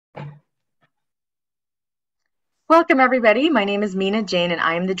Welcome, everybody. My name is Mina Jane, and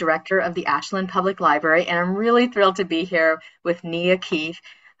I am the director of the Ashland Public Library. And I'm really thrilled to be here with Nia Keith,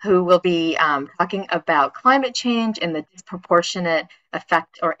 who will be talking about climate change and the disproportionate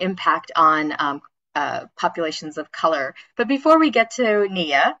effect or impact on populations of color. But before we get to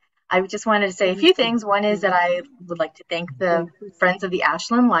Nia, I just wanted to say a few things. One is that I would like to thank the Friends of the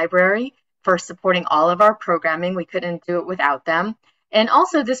Ashland Library for supporting all of our programming. We couldn't do it without them. And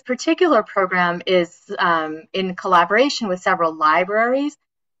also, this particular program is in collaboration with several libraries,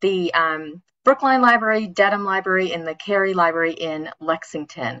 the Brookline Library, Dedham Library, and the Cary Library in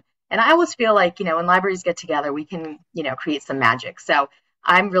Lexington. And I always feel like, when libraries get together, we can, create some magic. So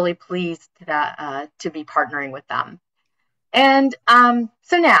I'm really pleased to be partnering with them. And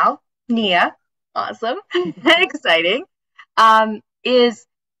so now, Nia, awesome, exciting, is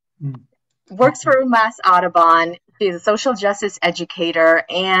works for Mass Audubon. She's a social justice educator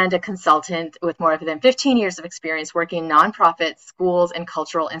and a consultant with more than 15 years of experience working in nonprofits, schools, and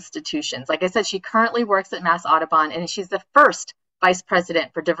cultural institutions. Like I said, she currently works at Mass Audubon, and she's the first vice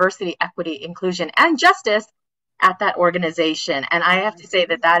president for diversity, equity, inclusion, and justice at that organization. And I have to say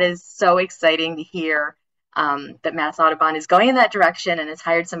that is so exciting to hear that Mass Audubon is going in that direction and has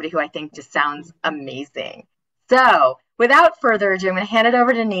hired somebody who I think just sounds amazing. So without further ado, I'm going to hand it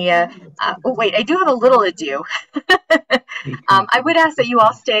over to Nia. Wait, I do have a little ado. I would ask that you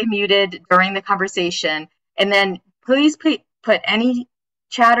all stay muted during the conversation, and then please put any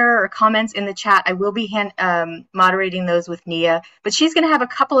chatter or comments in the chat. I will be moderating those with Nia, but she's going to have a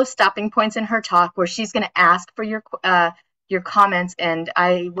couple of stopping points in her talk where she's going to ask for your comments, and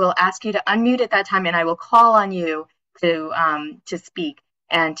I will ask you to unmute at that time, and I will call on you to speak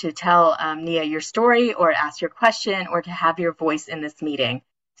and to tell Nia your story or ask your question or to have your voice in this meeting.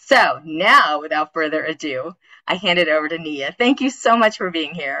 So now, without further ado, I hand it over to Nia. Thank you so much for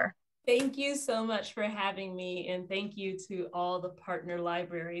being here. Thank you so much for having me, and thank you to all the partner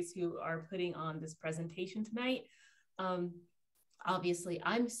libraries who are putting on this presentation tonight. Obviously,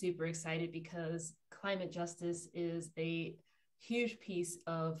 I'm super excited because climate justice is a huge piece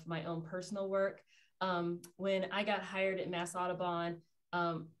of my own personal work. When I got hired at Mass Audubon,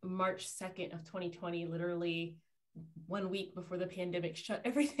 March 2nd of 2020, literally 1 week before the pandemic shut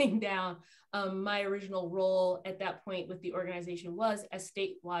everything down, my original role at that point with the organization was as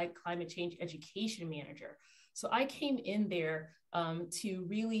statewide climate change education manager. So I came in there to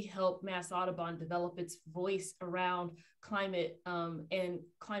really help Mass Audubon develop its voice around climate and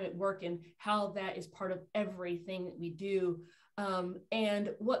climate work and how that is part of everything that we do. And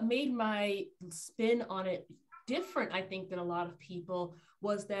what made my spin on it different, I think, than a lot of people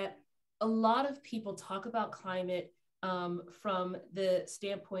was that a lot of people talk about climate from the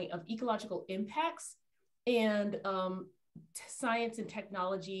standpoint of ecological impacts and science and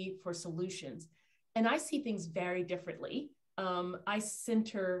technology for solutions. And I see things very differently. I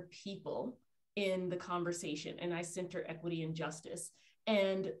center people in the conversation, and I center equity and justice.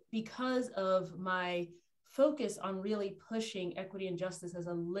 And because of my focus on really pushing equity and justice as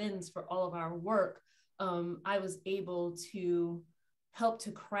a lens for all of our work, I was able to help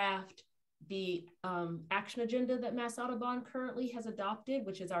to craft the action agenda that Mass Audubon currently has adopted,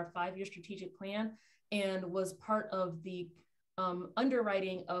 which is our 5-year strategic plan, and was part of the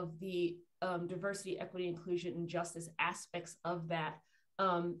underwriting of the diversity, equity, inclusion, and justice aspects of that.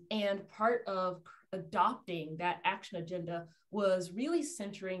 And part of adopting that action agenda was really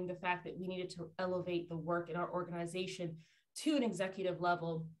centering the fact that we needed to elevate the work in our organization to an executive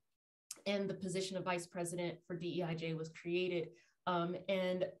level, and the position of vice president for DEIJ was created.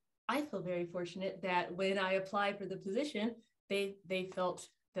 And I feel very fortunate that when I applied for the position, they felt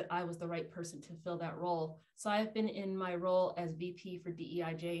that I was the right person to fill that role. So I've been in my role as VP for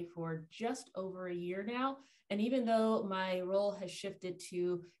DEIJ for just over a year now. And even though my role has shifted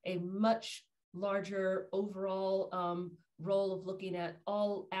to a much larger overall role of looking at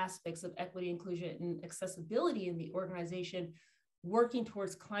all aspects of equity, inclusion, and accessibility in the organization, working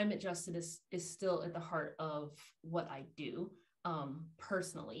towards climate justice is still at the heart of what I do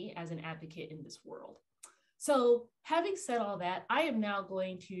personally as an advocate in this world. So having said all that, I am now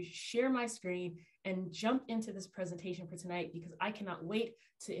going to share my screen and jump into this presentation for tonight because I cannot wait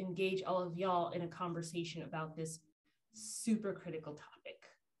to engage all of y'all in a conversation about this super critical topic.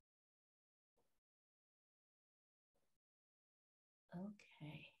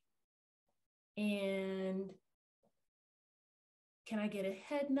 Okay. And can I get a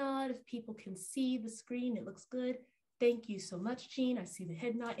head nod if people can see the screen? It looks good. Thank you so much, Jean. I see the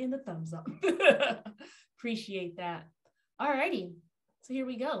head nod and the thumbs up. Appreciate that. All righty, so here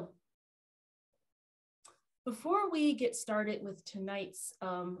we go. Before we get started with tonight's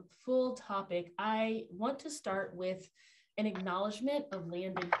full topic, I want to start with an acknowledgement of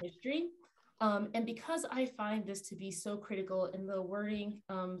land and history. And because I find this to be so critical and the wording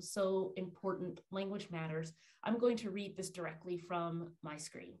so important, language matters, I'm going to read this directly from my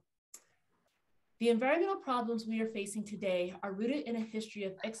screen. The environmental problems we are facing today are rooted in a history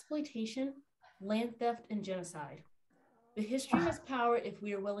of exploitation, land theft, and genocide. The history has power if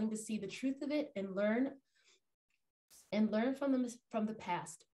we are willing to see the truth of it and learn from the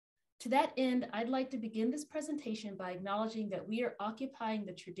past. To that end, I'd like to begin this presentation by acknowledging that we are occupying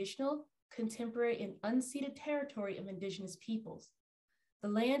the traditional, contemporary, and unceded territory of Indigenous peoples. The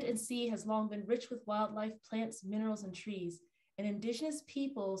land and sea has long been rich with wildlife, plants, minerals, and trees, and Indigenous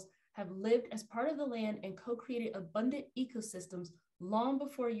peoples have lived as part of the land and co-created abundant ecosystems long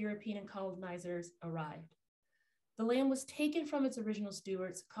before European colonizers arrived. The land was taken from its original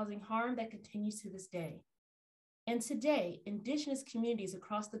stewards, causing harm that continues to this day. And today, Indigenous communities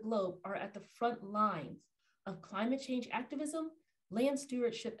across the globe are at the front lines of climate change activism, land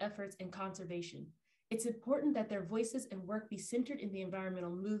stewardship efforts, and conservation. It's important that their voices and work be centered in the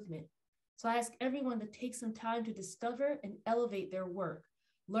environmental movement. So I ask everyone to take some time to discover and elevate their work.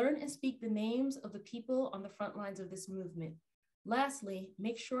 Learn and speak the names of the people on the front lines of this movement. Lastly,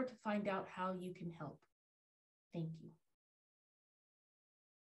 make sure to find out how you can help. Thank you.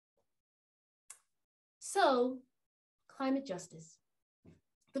 So, climate justice.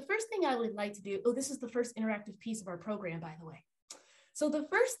 The first thing I would like to do, this is the first interactive piece of our program, by the way. So the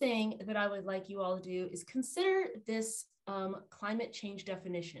first thing that I would like you all to do is consider this climate change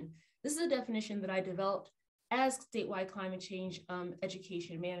definition. This is a definition that I developed as statewide climate change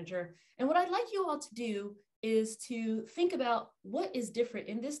education manager. And what I'd like you all to do is to think about what is different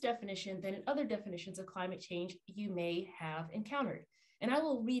in this definition than in other definitions of climate change you may have encountered. And I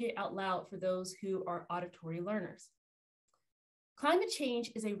will read it out loud for those who are auditory learners. Climate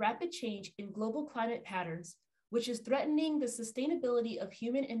change is a rapid change in global climate patterns, which is threatening the sustainability of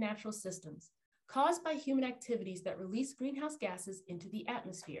human and natural systems, caused by human activities that release greenhouse gases into the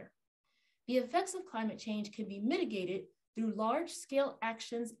atmosphere. The effects of climate change can be mitigated through large-scale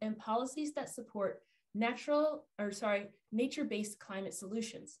actions and policies that support nature-based climate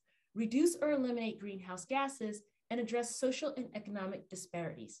solutions, reduce or eliminate greenhouse gases, and address social and economic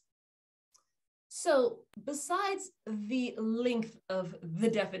disparities. So besides the length of the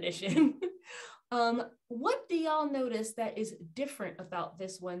definition, what do y'all notice that is different about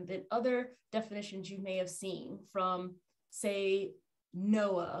this one than other definitions you may have seen from, say,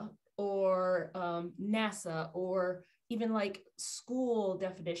 NOAA or NASA or even like school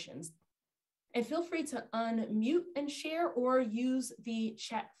definitions? And feel free to unmute and share or use the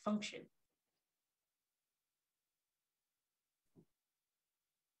chat function.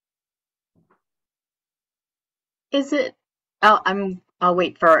 Is it? I'll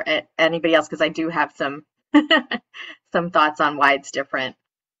wait for anybody else because I do have some some thoughts on why it's different.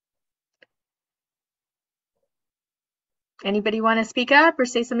 Anybody want to speak up or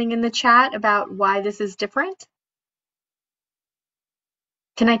say something in the chat about why this is different?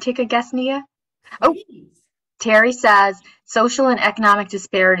 Can I take a guess, Nia? Please. Oh, Terry says social and economic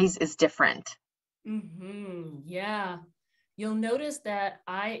disparities is different. Yeah. You'll notice that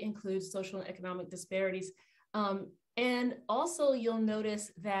I include social and economic disparities. And also you'll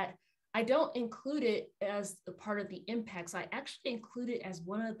notice that I don't include it as a part of the impacts. I actually include it as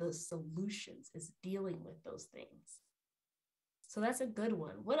one of the solutions, is dealing with those things. So that's a good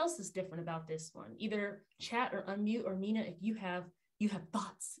one. What else is different about this one? Either chat or unmute, or Nina, if you have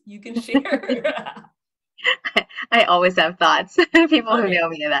thoughts, you can share. I always have thoughts. People who know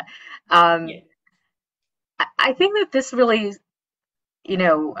me know that. Yeah. I think that this really,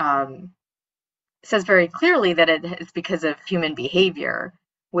 says very clearly that it's because of human behavior,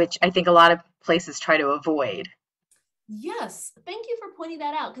 which I think a lot of places try to avoid. Yes, thank you for pointing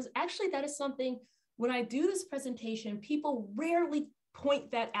that out, because actually that is something, when I do this presentation, people rarely point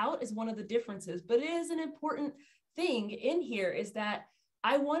that out as one of the differences, but it is an important thing in here, is that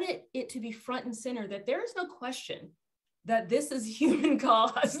I wanted it to be front and center, that there is no question that this is human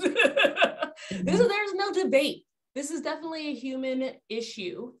caused. There's no debate. This is definitely a human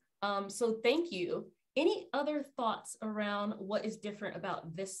issue. So thank you. Any other thoughts around what is different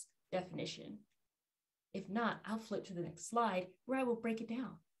about this definition? If not, I'll flip to the next slide where I will break it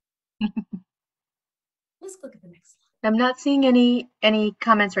down. Let's look at the next slide. I'm not seeing any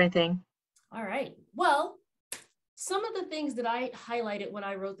comments or anything. All right. Well, some of the things that I highlighted when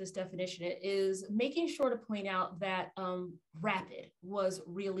I wrote this definition is making sure to point out that rapid was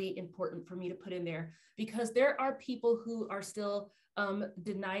really important for me to put in there, because there are people who are still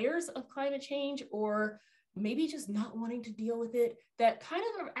deniers of climate change, or maybe just not wanting to deal with it, that kind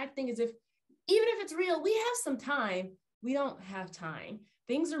of are acting as if, even if it's real, we have some time. We don't have time.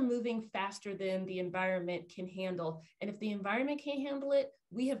 Things are moving faster than the environment can handle. And if the environment can't handle it,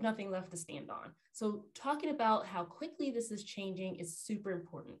 we have nothing left to stand on. So talking about how quickly this is changing is super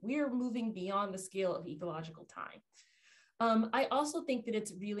important. We are moving beyond the scale of ecological time. I also think that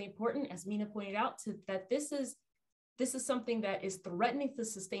it's really important, as Mina pointed out, that this is something that is threatening the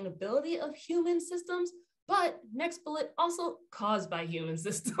sustainability of human systems, but next bullet, also caused by human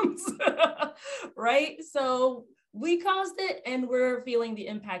systems, right? So we caused it and we're feeling the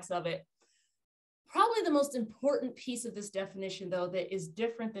impacts of it. Probably the most important piece of this definition, though, that is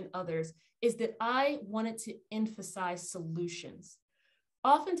different than others, is that I wanted to emphasize solutions.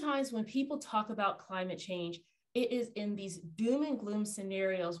 Oftentimes when people talk about climate change, it is in these doom and gloom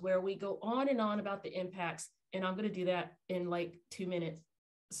scenarios where we go on and on about the impacts, and I'm going to do that in like 2 minutes.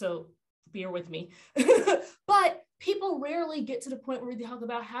 So bear with me. But people rarely get to the point where they talk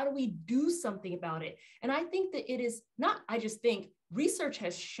about how do we do something about it. And I think that it is not, I just think research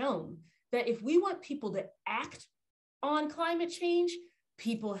has shown that if we want people to act on climate change,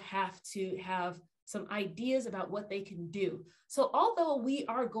 people have to have some ideas about what they can do. So although we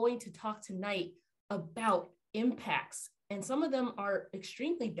are going to talk tonight about impacts, and some of them are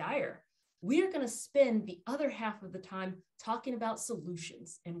extremely dire, we are going to spend the other half of the time talking about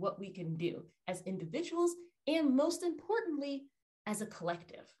solutions and what we can do as individuals, and most importantly, as a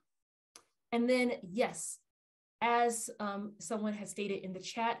collective. And then, yes, as someone has stated in the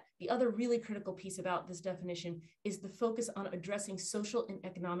chat, the other really critical piece about this definition is the focus on addressing social and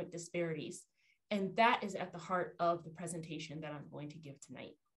economic disparities. And that is at the heart of the presentation that I'm going to give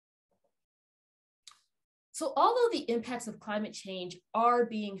tonight. So although the impacts of climate change are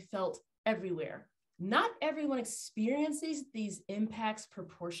being felt everywhere, not everyone experiences these impacts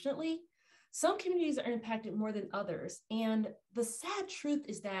proportionately. Some communities are impacted more than others. And the sad truth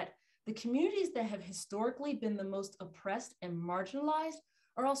is that the communities that have historically been the most oppressed and marginalized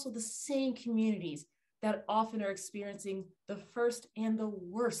are also the same communities that often are experiencing the first and the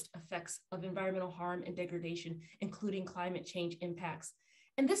worst effects of environmental harm and degradation, including climate change impacts.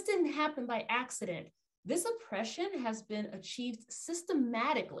 And this didn't happen by accident. This oppression has been achieved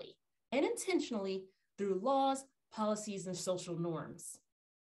systematically and intentionally through laws, policies, and social norms.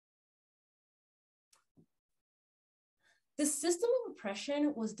 The system of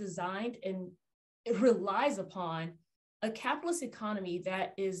oppression was designed and it relies upon a capitalist economy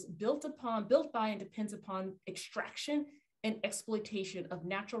that is built by and depends upon extraction and exploitation of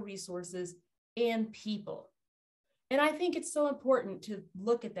natural resources and people. And I think it's so important to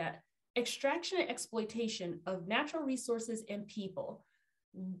look at that. Extraction and exploitation of natural resources and people.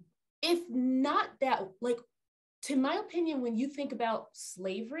 If not that, like, to my opinion, when you think about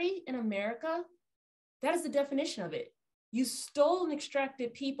slavery in America, that is the definition of it. You stole and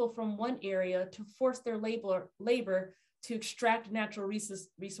extracted people from one area to force their labor to extract natural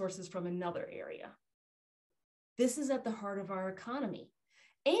resources from another area. This is at the heart of our economy.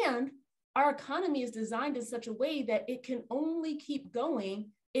 And our economy is designed in such a way that it can only keep going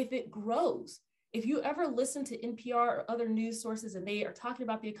if it grows. If you ever listen to NPR or other news sources and they are talking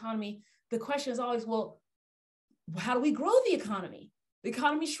about the economy, the question is always, well, how do we grow the economy? The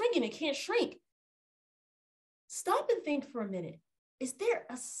economy's shrinking, it can't shrink. Stop and think for a minute. Is there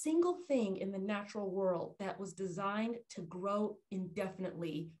a single thing in the natural world that was designed to grow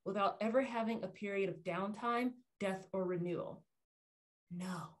indefinitely without ever having a period of downtime, death, or renewal?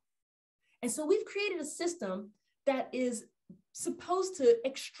 No. And so we've created a system that is supposed to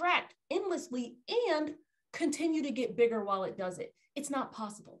extract endlessly and continue to get bigger while it does it. It's not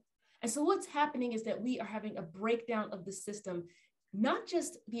possible. And so what's happening is that we are having a breakdown of the system, not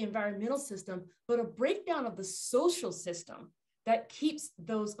just the environmental system, but a breakdown of the social system that keeps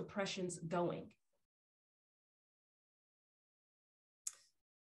those oppressions going.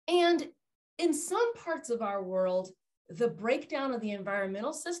 And in some parts of our world, the breakdown of the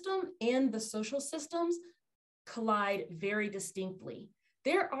environmental system and the social systems collide very distinctly.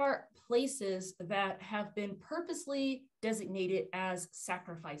 There are places that have been purposely designated as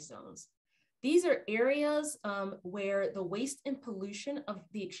sacrifice zones. These are areas where the waste and pollution of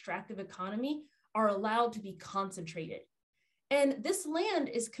the extractive economy are allowed to be concentrated. And this land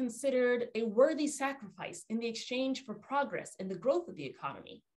is considered a worthy sacrifice in the exchange for progress and the growth of the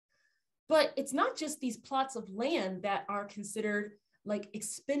economy. But it's not just these plots of land that are considered like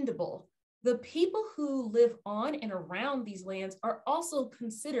expendable. The people who live on and around these lands are also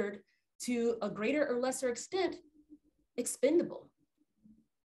considered, to a greater or lesser extent, expendable.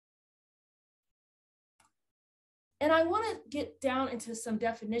 And I want to get down into some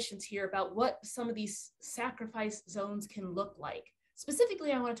definitions here about what some of these sacrifice zones can look like.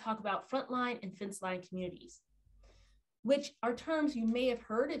 Specifically, I want to talk about frontline and fence line communities, which are terms you may have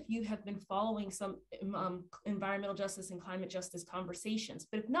heard if you have been following some environmental justice and climate justice conversations.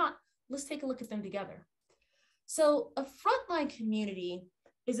 But if not, let's take a look at them together. So a frontline community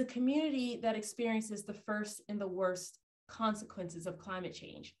is a community that experiences the first and the worst consequences of climate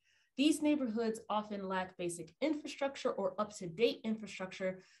change. These neighborhoods often lack basic infrastructure or up-to-date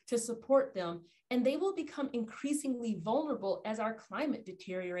infrastructure to support them, and they will become increasingly vulnerable as our climate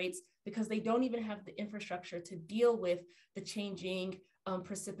deteriorates because they don't even have the infrastructure to deal with the changing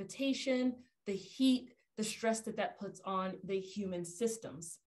precipitation, the heat, the stress that puts on the human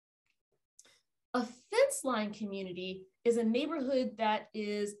systems. A fence line community is a neighborhood that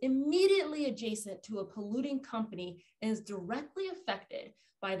is immediately adjacent to a polluting company and is directly affected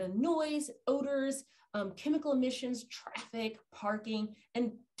by the noise, odors, chemical emissions, traffic, parking,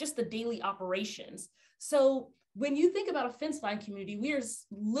 and just the daily operations. So when you think about a fence line community, we are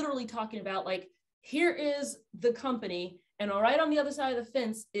literally talking about like, here is the company, and right on the other side of the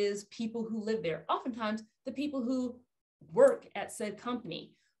fence is people who live there. Oftentimes, the people who work at said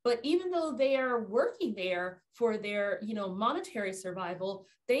company. But even though they are working there for their, monetary survival,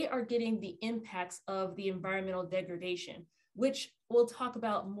 they are getting the impacts of the environmental degradation, which we'll talk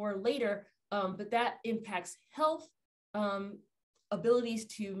about more later, but that impacts health, abilities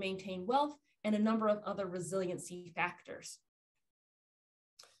to maintain wealth, and a number of other resiliency factors.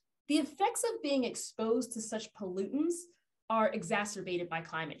 The effects of being exposed to such pollutants are exacerbated by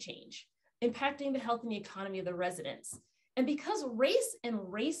climate change, impacting the health and the economy of the residents. And because race and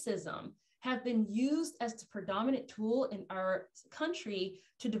racism have been used as the predominant tool in our country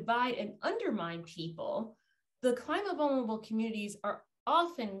to divide and undermine people, the climate vulnerable communities are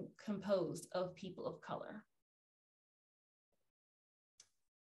often composed of people of color.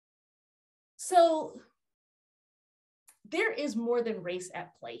 So there is more than race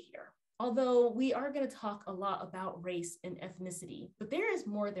at play here. Although we are going to talk a lot about race and ethnicity, but there is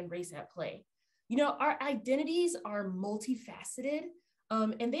more than race at play. Our identities are multifaceted,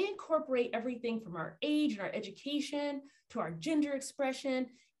 and they incorporate everything from our age and our education to our gender expression,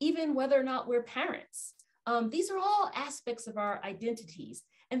 even whether or not we're parents. These are all aspects of our identities,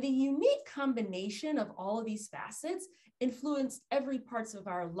 and the unique combination of all of these facets influence every parts of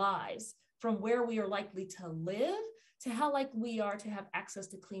our lives, from where we are likely to live to how likely we are to have access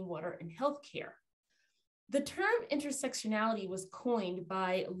to clean water and healthcare. The term intersectionality was coined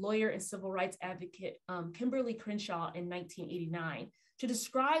by lawyer and civil rights advocate Kimberly Crenshaw in 1989 to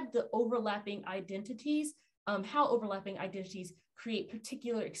describe the overlapping identities, how overlapping identities create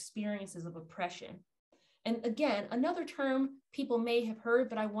particular experiences of oppression. And again, another term people may have heard,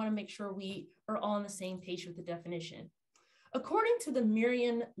 but I want to make sure we are all on the same page with the definition. According to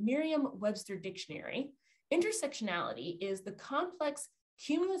the Merriam-Webster Dictionary, intersectionality is the complex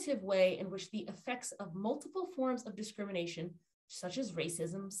cumulative way in which the effects of multiple forms of discrimination, such as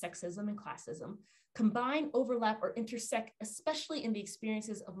racism, sexism, and classism, combine, overlap, or intersect, especially in the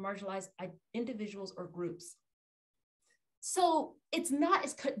experiences of marginalized individuals or groups. So it's not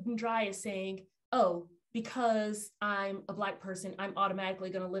as cut and dry as saying, oh, because I'm a Black person, I'm automatically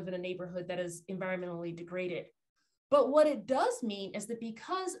going to live in a neighborhood that is environmentally degraded. But what it does mean is that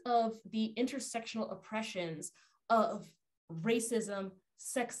because of the intersectional oppressions of racism,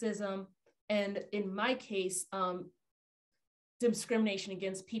 sexism, and in my case, discrimination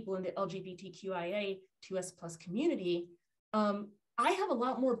against people in the LGBTQIA2S+ community, I have a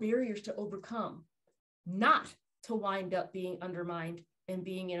lot more barriers to overcome, not to wind up being undermined and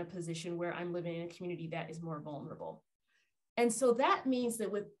being in a position where I'm living in a community that is more vulnerable. And so that means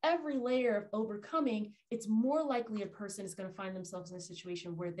that with every layer of overcoming, it's more likely a person is going to find themselves in a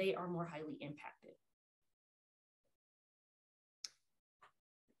situation where they are more highly impacted.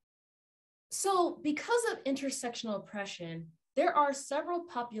 So because of intersectional oppression, there are several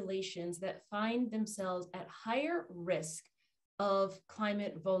populations that find themselves at higher risk of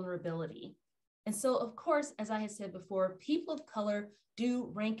climate vulnerability. And so, of course, as I had said before, people of color do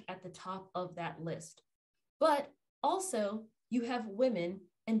rank at the top of that list. But also, you have women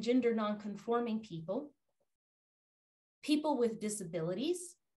and gender nonconforming people, people with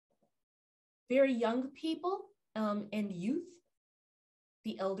disabilities, very young people and youth,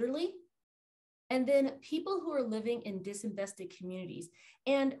 the elderly, and then people who are living in disinvested communities.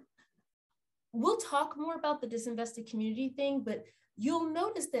 And we'll talk more about the disinvested community thing, but you'll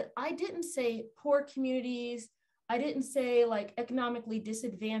notice that I didn't say poor communities, I didn't say like economically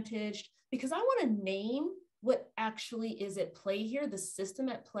disadvantaged, because I want to name what actually is at play here, the system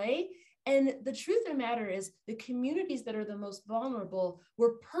at play. And the truth of the matter is the communities that are the most vulnerable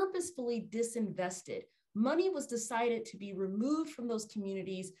were purposefully disinvested. Money was decided to be removed from those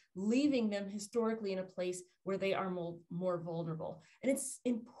communities, leaving them historically in a place where they are more vulnerable. And it's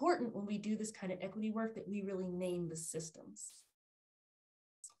important when we do this kind of equity work that we really name the systems.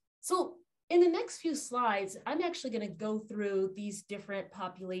 So in the next few slides, I'm actually going to go through these different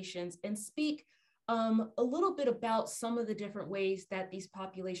populations and speak a little bit about some of the different ways that these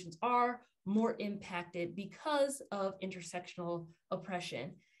populations are more impacted because of intersectional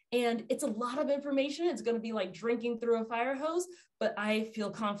oppression. And it's a lot of information. It's going to be like drinking through a fire hose, but I feel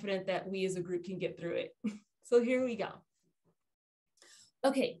confident that we as a group can get through it. So here we go.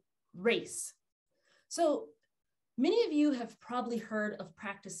 Okay, race. So many of you have probably heard of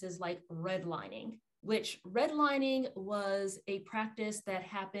practices like redlining, which redlining was a practice that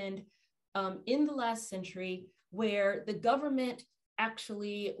happened in the last century where the government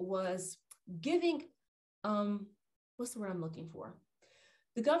actually was giving, what's the word I'm looking for?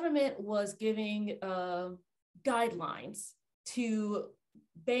 The government was giving guidelines to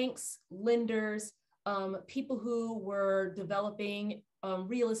banks, lenders, people who were developing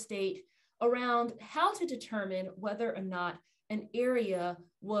real estate around how to determine whether or not an area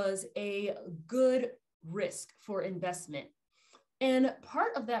was a good risk for investment. And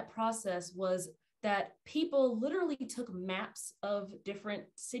part of that process was that people literally took maps of different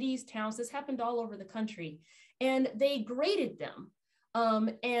cities, towns, this happened all over the country, and they graded them.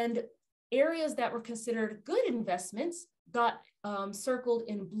 And areas that were considered good investments got circled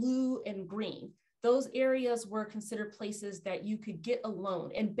in blue and green. Those areas were considered places that you could get a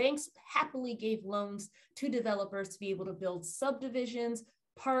loan, and banks happily gave loans to developers to be able to build subdivisions,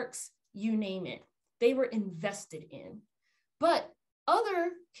 parks, you name it. They were invested in. But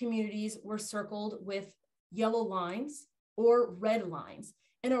other communities were circled with yellow lines or red lines.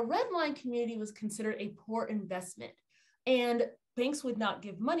 And a red line community was considered a poor investment. And banks would not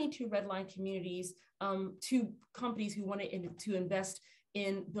give money to red line communities, to companies who wanted to invest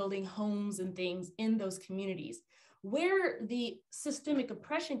in building homes and things in those communities. Where the systemic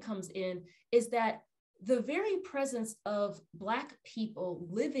oppression comes in is that the very presence of Black people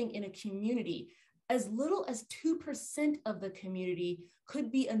living in a community, as little as 2% of the community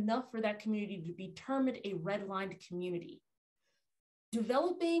could be enough for that community to be termed a redlined community.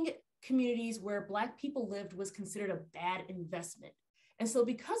 Developing communities where Black people lived was considered a bad investment. And so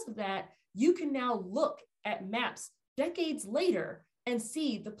because of that, you can now look at maps decades later and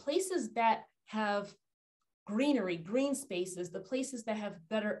see the places that have greenery, green spaces, the places that have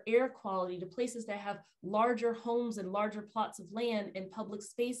better air quality, the places that have larger homes and larger plots of land and public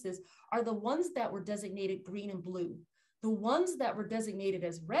spaces are the ones that were designated green and blue. The ones that were designated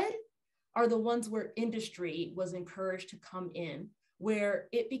as red are the ones where industry was encouraged to come in, where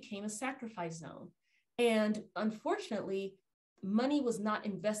it became a sacrifice zone. And unfortunately, money was not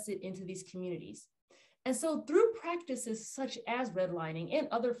invested into these communities. And so through practices such as redlining and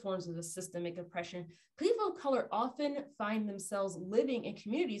other forms of the systemic oppression, people of color often find themselves living in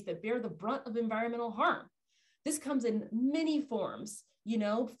communities that bear the brunt of environmental harm. This comes in many forms, you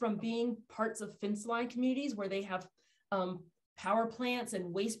know, from being parts of fence line communities where they have power plants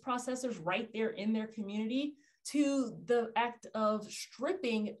and waste processors right there in their community, to the act of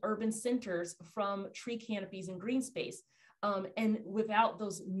stripping urban centers from tree canopies and green space. And without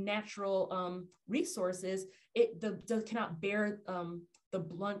those natural resources, it cannot bear the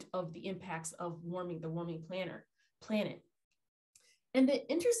blunt of the impacts of the warming planet. And the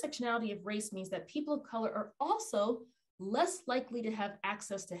intersectionality of race means that people of color are also less likely to have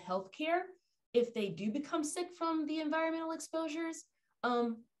access to healthcare if they do become sick from the environmental exposures.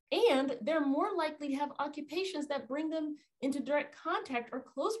 And they're more likely to have occupations that bring them into direct contact or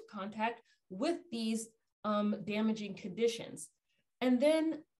closer contact with these damaging conditions. And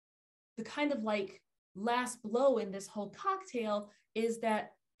then the kind of like last blow in this whole cocktail is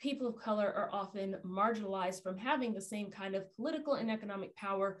that people of color are often marginalized from having the same kind of political and economic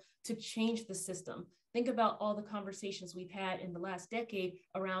power to change the system. Think about all the conversations we've had in the last decade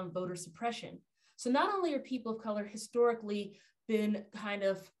around voter suppression. So not only are people of color historically been kind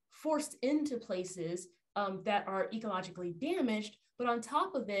of forced into places that are ecologically damaged, but on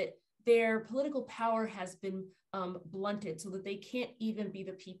top of it, their political power has been blunted so that they can't even be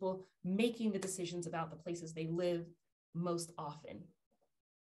the people making the decisions about the places they live most often.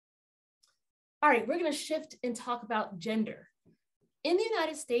 All right, we're gonna shift and talk about gender. In the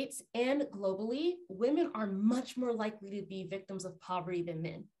United States and globally, women are much more likely to be victims of poverty than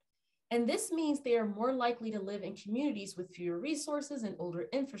men. And this means they are more likely to live in communities with fewer resources and older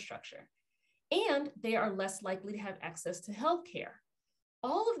infrastructure. And they are less likely to have access to healthcare.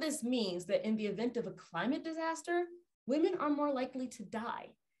 All of this means that in the event of a climate disaster, women are more likely to die.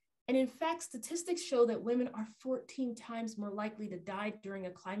 And in fact, statistics show that women are 14 times more likely to die during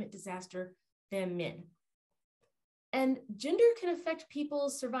a climate disaster than men. And gender can affect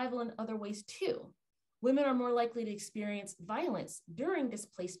people's survival in other ways too. Women are more likely to experience violence during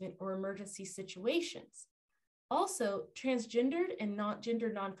displacement or emergency situations. Also, transgendered and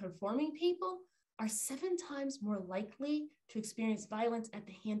gender non-conforming people are 7 times more likely to experience violence at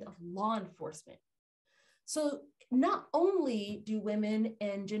the hand of law enforcement. So not only do women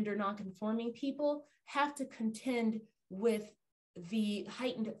and gender non-conforming people have to contend with the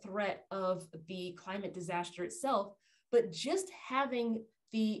heightened threat of the climate disaster itself, but just having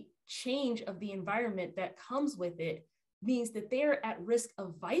the change of the environment that comes with it means that they're at risk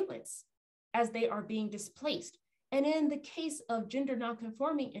of violence as they are being displaced. And in the case of gender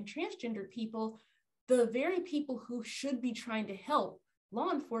nonconforming and transgender people, the very people who should be trying to help,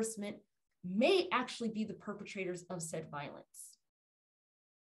 law enforcement, may actually be the perpetrators of said violence.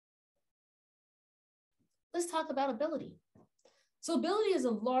 Let's talk about ability. So ability is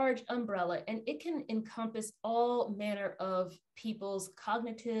a large umbrella, and it can encompass all manner of people's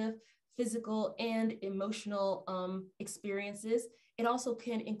cognitive, physical, and emotional experiences. It also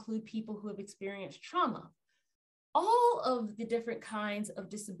can include people who have experienced trauma. All of the different kinds of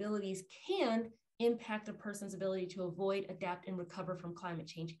disabilities can impact a person's ability to avoid, adapt, and recover from climate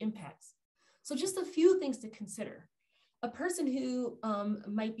change impacts. So just a few things to consider. A person who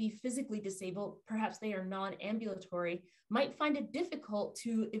might be physically disabled, perhaps they are non-ambulatory, might find it difficult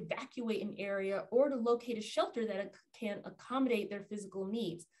to evacuate an area or to locate a shelter that can accommodate their physical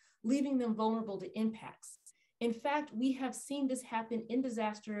needs, leaving them vulnerable to impacts. In fact, we have seen this happen in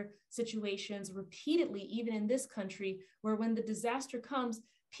disaster situations repeatedly, even in this country, where when the disaster comes,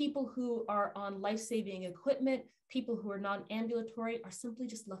 people who are on life-saving equipment, people who are non-ambulatory are simply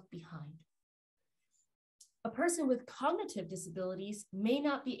just left behind. A person with cognitive disabilities may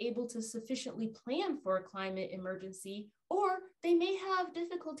not be able to sufficiently plan for a climate emergency, or they may have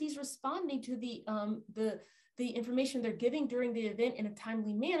difficulties responding to the information they're giving during the event in a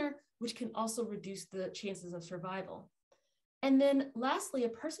timely manner, which can also reduce the chances of survival. And then lastly, a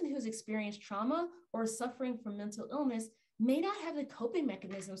person who's experienced trauma or suffering from mental illness may not have the coping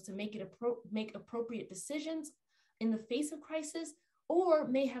mechanisms to make appropriate decisions in the face of crisis, or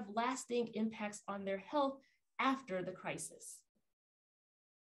may have lasting impacts on their health after the crisis.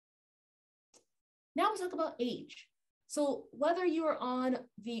 Now we'll talk about age. So whether you are on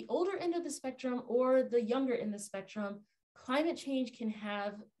the older end of the spectrum or the younger end of the spectrum, climate change can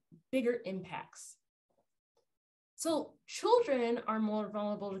have bigger impacts. So children are more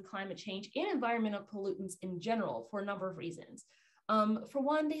vulnerable to climate change and environmental pollutants in general for a number of reasons. For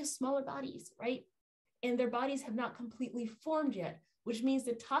one, they have smaller bodies, right? And their bodies have not completely formed yet, which means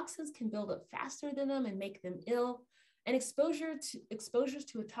that toxins can build up faster than them and make them ill. And exposures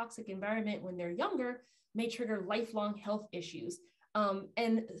to a toxic environment when they're younger may trigger lifelong health issues.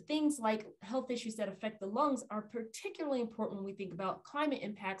 And things like health issues that affect the lungs are particularly important when we think about climate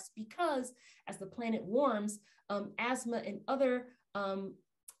impacts, because as the planet warms, asthma and other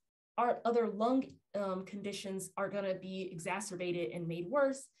lung conditions are going to be exacerbated and made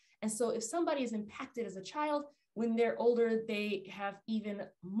worse. And so if somebody is impacted as a child, when they're older, they have even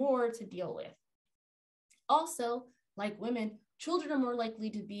more to deal with. Also, like women, children are more likely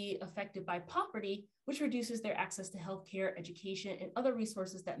to be affected by poverty, which reduces their access to healthcare, education, and other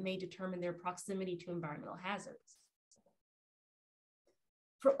resources that may determine their proximity to environmental hazards.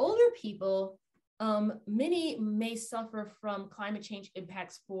 For older people, many may suffer from climate change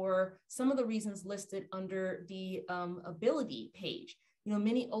impacts for some of the reasons listed under the ability page. You know,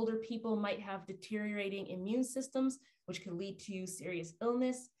 many older people might have deteriorating immune systems, which can lead to serious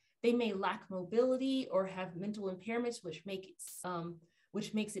illness. They may lack mobility or have mental impairments, which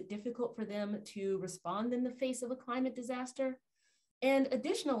makes it difficult for them to respond in the face of a climate disaster. And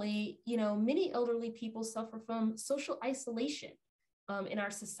additionally, you know, many elderly people suffer from social isolation in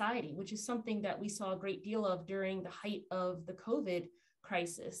our society, which is something that we saw a great deal of during the height of the COVID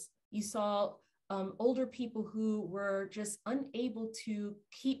crisis. You saw older people who were just unable to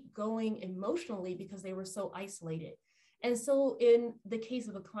keep going emotionally because they were so isolated. And so in the case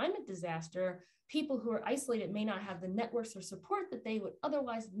of a climate disaster, people who are isolated may not have the networks or support that they would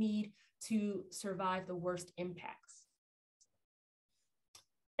otherwise need to survive the worst impacts.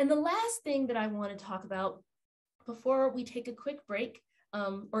 And the last thing that I want to talk about before we take a quick break,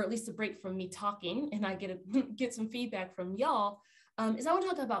 or at least a break from me talking and I get some feedback from y'all, is I want to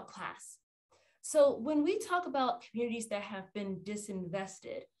talk about class. So when we talk about communities that have been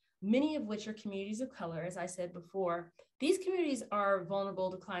disinvested, many of which are communities of color, as I said before, these communities are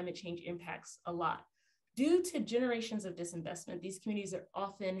vulnerable to climate change impacts a lot. Due to generations of disinvestment, these communities are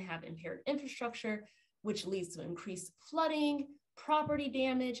often have impaired infrastructure, which leads to increased flooding, property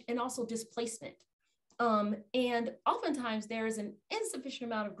damage, and also displacement. And oftentimes there is an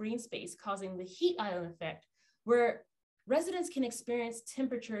insufficient amount of green space, causing the heat island effect, where residents can experience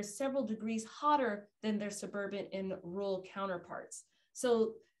temperatures several degrees hotter than their suburban and rural counterparts.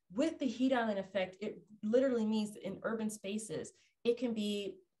 So with the heat island effect, it literally means that in urban spaces, it can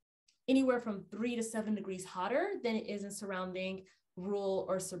be anywhere from 3 to 7 degrees hotter than it is in surrounding rural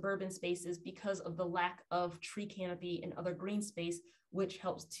or suburban spaces because of the lack of tree canopy and other green space, which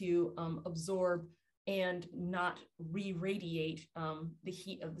helps to absorb and not re-radiate the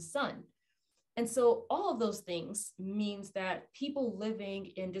heat of the sun. And so all of those things means that people living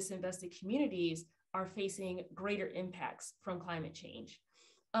in disinvested communities are facing greater impacts from climate change.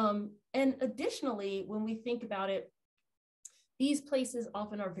 And additionally, when we think about it, these places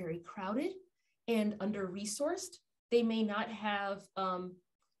often are very crowded and under-resourced. They may not have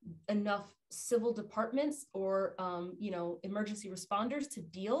enough civil departments or emergency responders to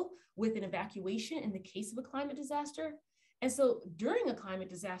deal with an evacuation in the case of a climate disaster. And so during a climate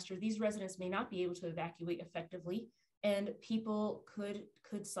disaster, these residents may not be able to evacuate effectively, and people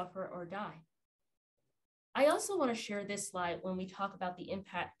could suffer or die. I also want to share this slide when we talk about the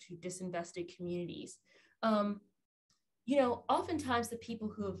impact to disinvested communities. Oftentimes the people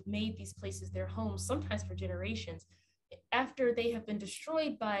who have made these places their homes, sometimes for generations, after they have been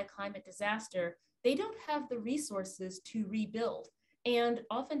destroyed by a climate disaster, they don't have the resources to rebuild. And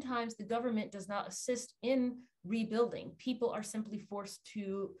oftentimes the government does not assist in rebuilding. People are simply forced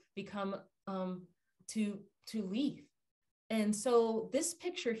to become, to leave. And so this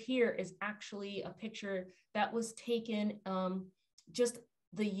picture here is actually a picture that was taken just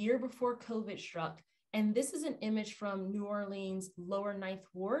the year before COVID struck. And this is an image from New Orleans' lower Ninth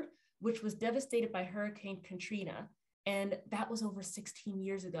Ward, which was devastated by Hurricane Katrina. And that was over 16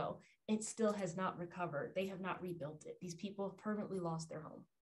 years ago. It still has not recovered. They have not rebuilt it. These people have permanently lost their home.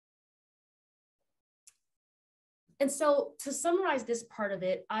 And so to summarize this part of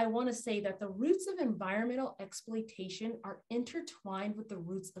it, I want to say that the roots of environmental exploitation are intertwined with the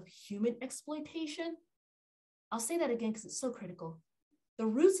roots of human exploitation. I'll say that again because it's so critical. The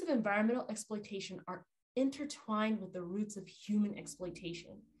roots of environmental exploitation are intertwined with the roots of human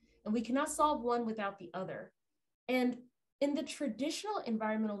exploitation, and we cannot solve one without the other. And in the traditional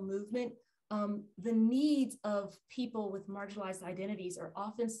environmental movement, the needs of people with marginalized identities are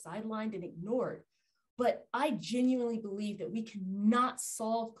often sidelined and ignored. But I genuinely believe that we cannot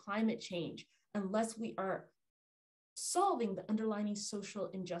solve climate change unless we are solving the underlying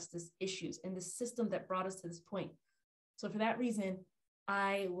social injustice issues and the system that brought us to this point. So for that reason,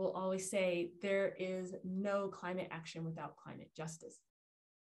 I will always say there is no climate action without climate justice.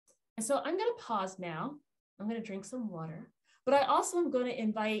 And so I'm going to pause now. I'm going to drink some water, but I also am going to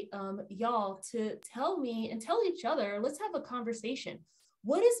invite y'all to tell me and tell each other, let's have a conversation.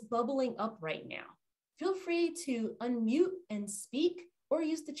 What is bubbling up right now? Feel free to unmute and speak or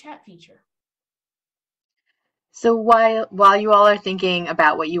use the chat feature. So while you all are thinking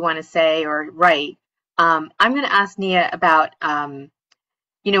about what you want to say or write, I'm going to ask Nia about,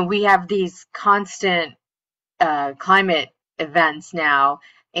 we have these constant climate events now,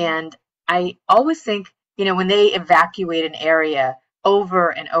 and I always think, when they evacuate an area over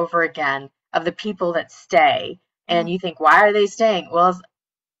and over again, of the people that stay, and you think, why are they staying? Well,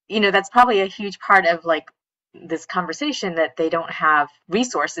 that's probably a huge part of this conversation, that they don't have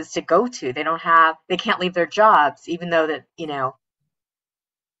resources to go to. They can't leave their jobs, even though that,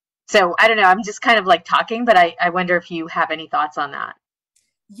 so I don't know, I'm just kind of talking, but I wonder if you have any thoughts on that.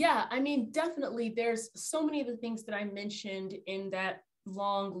 Yeah, I mean, definitely there's so many of the things that I mentioned in that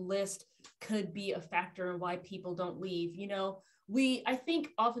long list could be a factor in why people don't leave. I think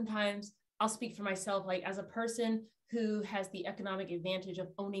oftentimes, I'll speak for myself, as a person who has the economic advantage of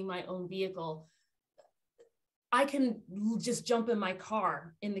owning my own vehicle, I can just jump in my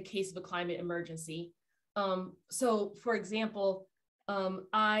car in the case of a climate emergency. So for example,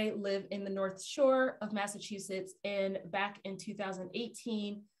 I live in the North Shore of Massachusetts, and back in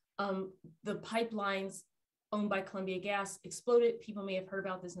 2018, the pipelines owned by Columbia Gas exploded. People may have heard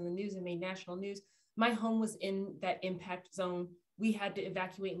about this in the news and made national news. My home was in that impact zone. We had to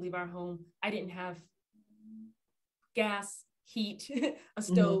evacuate and leave our home. I didn't have gas, heat, a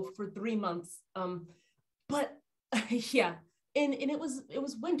stove for 3 months. But yeah, and it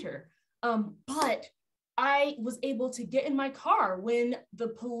was winter. But I was able to get in my car when the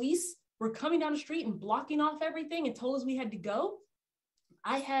police were coming down the street and blocking off everything and told us we had to go.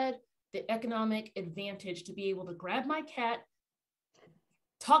 I had the economic advantage to be able to grab my cat,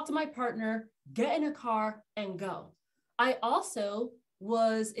 talk to my partner, get in a car, and go. I also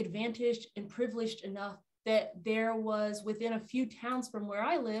was advantaged and privileged enough that there was, within a few towns from where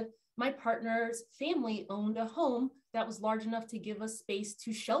I live, my partner's family owned a home that was large enough to give us space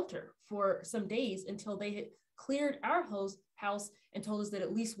to shelter for some days until they had cleared our house and told us that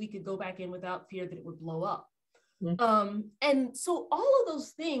at least we could go back in without fear that it would blow up. And so all of those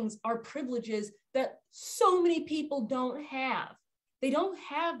things are privileges that so many people don't have. They don't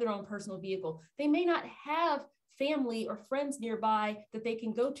have their own personal vehicle. They may not have family or friends nearby that they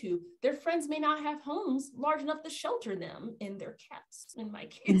can go to. Their friends may not have homes large enough to shelter them and their cats, in my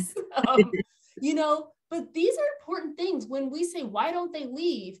case. But these are important things. When we say, why don't they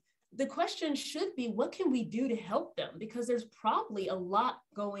leave? The question should be, what can we do to help them? Because there's probably a lot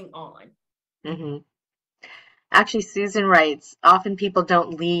going on. Mm-hmm. Actually, Susan writes, often people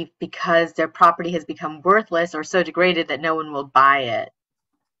don't leave because their property has become worthless or so degraded that no one will buy it.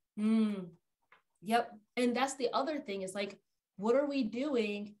 Yep. And that's the other thing is like, what are we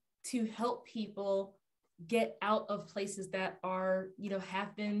doing to help people get out of places that are,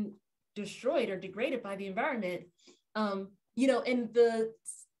 have been destroyed or degraded by the environment? And the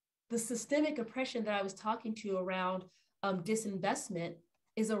systemic oppression that I was talking to around disinvestment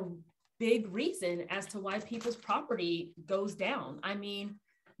is a big reason as to why people's property goes down. I mean,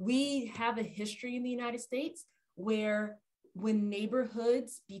 we have a history in the United States where when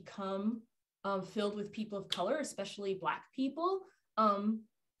neighborhoods become filled with people of color, especially Black people,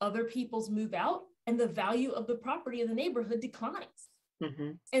 other peoples move out and the value of the property of the neighborhood declines.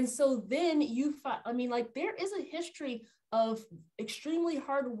 Mm-hmm. And so then there is a history of extremely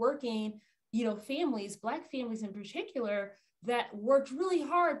hardworking, families, Black families in particular, that worked really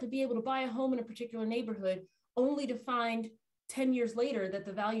hard to be able to buy a home in a particular neighborhood, only to find 10 years later that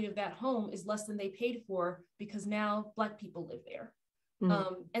the value of that home is less than they paid for because now Black people live there.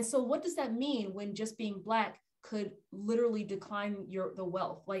 And so what does that mean when just being Black could literally decline the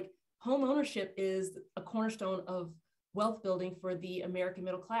wealth? Like, home ownership is a cornerstone of wealth building for the American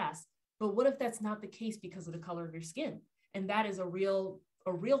middle class. But what if that's not the case because of the color of your skin? And that is a real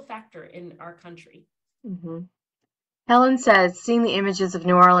factor in our country. Mm-hmm. Helen says, seeing the images of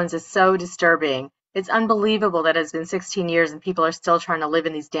New Orleans is so disturbing. It's unbelievable that it's been 16 years and people are still trying to live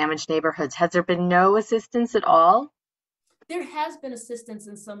in these damaged neighborhoods. Has there been no assistance at all? There has been assistance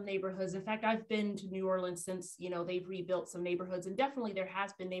in some neighborhoods. In fact, I've been to New Orleans since, they've rebuilt some neighborhoods, and definitely there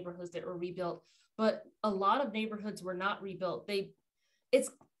has been neighborhoods that were rebuilt, but a lot of neighborhoods were not rebuilt. I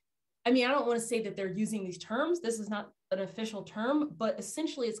don't want to say that they're using these terms. This is not an official term, but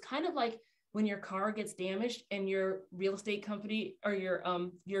essentially it's kind of like when your car gets damaged and your real estate company or your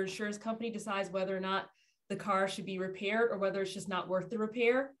insurance company decides whether or not the car should be repaired or whether it's just not worth the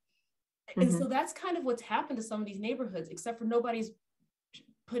repair. Mm-hmm. And so that's kind of what's happened to some of these neighborhoods, except for nobody's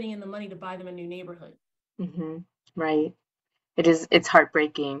putting in the money to buy them a new neighborhood. Mm-hmm. Right. It's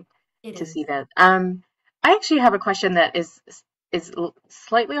heartbreaking to see that. I actually have a question that is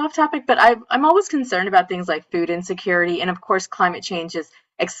slightly off topic, but I'm always concerned about things like food insecurity, and of course climate change is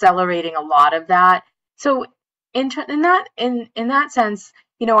accelerating a lot of that. So in that sense,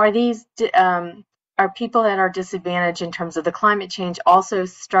 are people that are disadvantaged in terms of the climate change also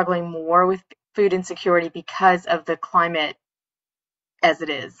struggling more with food insecurity because of the climate as it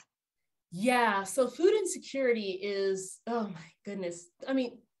is? Yeah, so food insecurity is, oh my goodness. I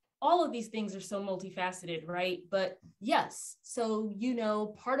mean, all of these things are so multifaceted, right? But yes, so,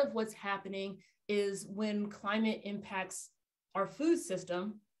 part of what's happening is when climate impacts our food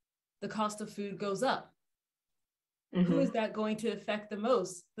system, the cost of food goes up. Mm-hmm. Who is that going to affect the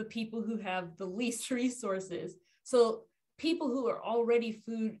most? The people who have the least resources. So people who are already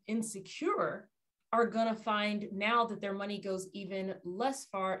food insecure are going to find now that their money goes even less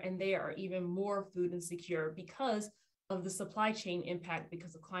far and they are even more food insecure because of the supply chain impact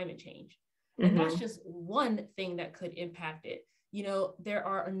because of climate change. Mm-hmm. And that's just one thing that could impact it. There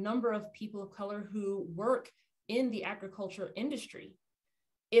are a number of people of color who work in the agriculture industry.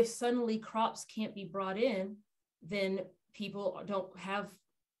 If suddenly crops can't be brought in, then people don't have,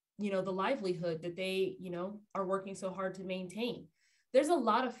 the livelihood that they, are working so hard to maintain. There's a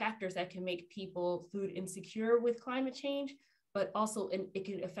lot of factors that can make people food insecure with climate change, but also it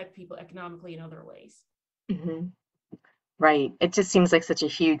can affect people economically in other ways. Mm-hmm. Right. It just seems like such a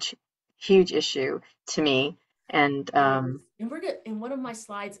huge issue to me. And we're good. In one of my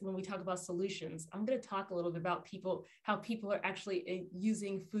slides, when we talk about solutions, I'm going to talk a little bit about how people are actually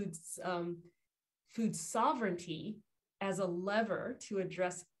using food sovereignty as a lever to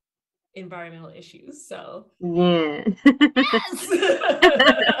address environmental issues. So Yeah. yes.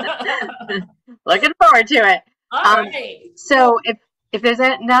 Looking forward to it. All Um, right. Well, so if there's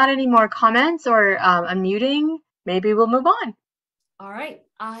not any more comments or a muting, maybe we'll move on. all right.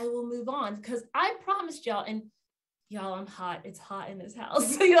 I will move on because I promised y'all, and y'all, I'm hot. It's hot in this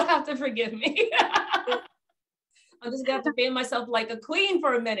house, so you'll have to forgive me. I'm just gonna have to fan myself like a queen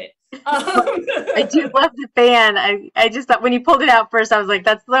for a minute. I do love the fan. I just thought when you pulled it out first, I was like,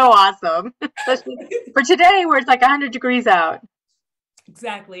 that's so awesome. Especially for today where it's like 100 degrees out.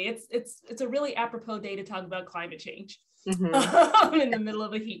 Exactly. It's a really apropos day to talk about climate change Mm-hmm. in the middle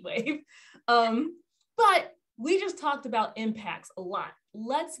of a heat wave. But we just talked about impacts a lot.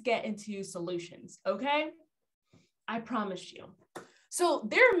 Let's get into solutions, okay? I promised you. So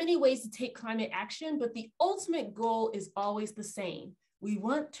there are many ways to take climate action, but the ultimate goal is always the same. We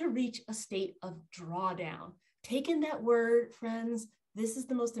want to reach a state of drawdown. Take in that word, friends. This is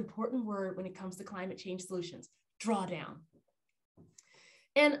the most important word when it comes to climate change solutions, drawdown.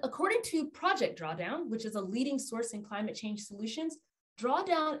 And according to Project Drawdown, which is a leading source in climate change solutions,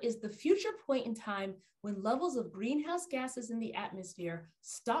 drawdown is the future point in time when levels of greenhouse gases in the atmosphere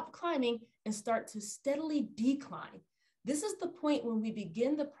stop climbing and start to steadily decline. This is the point when we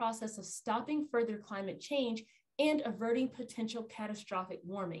begin the process of stopping further climate change and averting potential catastrophic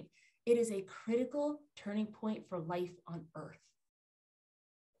warming. It is a critical turning point for life on Earth.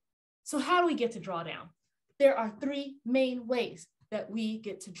 So how do we get to drawdown? There are three main ways that we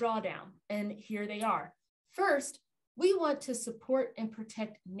get to draw down, and here they are. First, we want to support and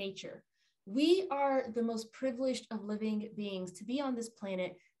protect nature. We are the most privileged of living beings to be on this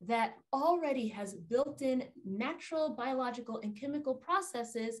planet that already has built-in natural, biological, and chemical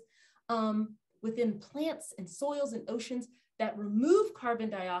processes within plants and soils and oceans that remove carbon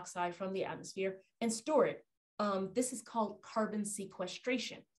dioxide from the atmosphere and store it. This is called carbon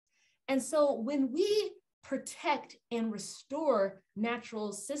sequestration. And so when we protect and restore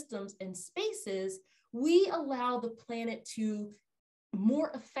natural systems and spaces, we allow the planet to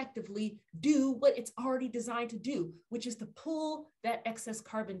more effectively do what it's already designed to do, which is to pull that excess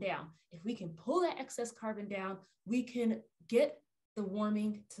carbon down. If we can pull that excess carbon down, we can get the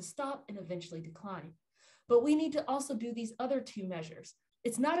warming to stop and eventually decline. But we need to also do these other two measures.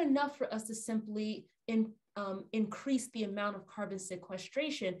 It's not enough for us to simply increase the amount of carbon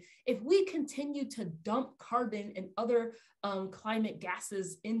sequestration. If we continue to dump carbon and other climate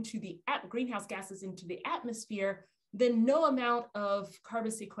gases into the greenhouse gases into the atmosphere, then no amount of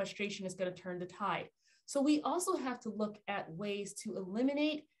carbon sequestration is going to turn the tide. So we also have to look at ways to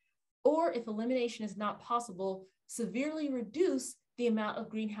eliminate, or if elimination is not possible, severely reduce the amount of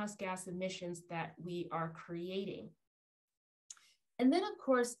greenhouse gas emissions that we are creating. And then, of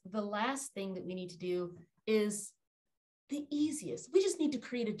course, the last thing that we need to do is the easiest. We just need to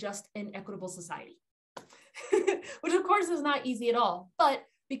create a just and equitable society, which of course is not easy at all. But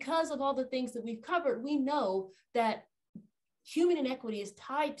because of all the things that we've covered, we know that human inequity is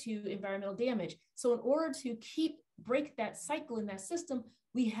tied to environmental damage. So in order to break that cycle in that system,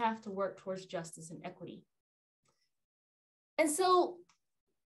 we have to work towards justice and equity. And so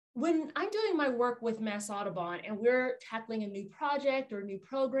when I'm doing my work with Mass Audubon and we're tackling a new project or a new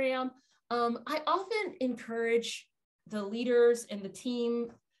program, I often encourage the leaders and the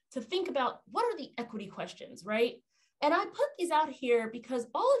team to think about what are the equity questions, right? And I put these out here because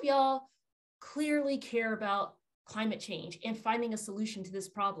all of y'all clearly care about climate change and finding a solution to this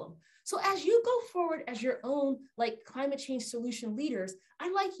problem. So as you go forward as your own climate change solution leaders,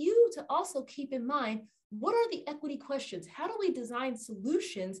 I'd like you to also keep in mind, what are the equity questions? How do we design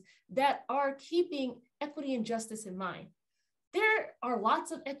solutions that are keeping equity and justice in mind? There are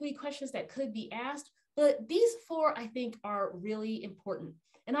lots of equity questions that could be asked, but these four, I think, are really important.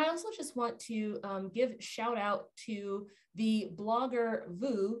 And I also just want to give a shout out to the blogger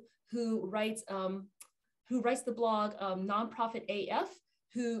Vu, who writes the blog Nonprofit AF,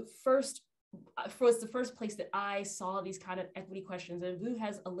 who was the first place that I saw these kind of equity questions. And Vu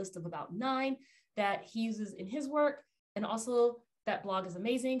has a list of about 9 that he uses in his work. And also that blog is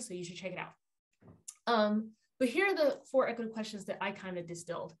amazing, so you should check it out. But here are the 4 equity questions that I kind of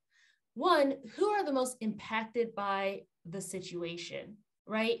distilled. 1, who are the most impacted by the situation,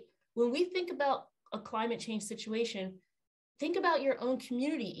 right? When we think about a climate change situation, think about your own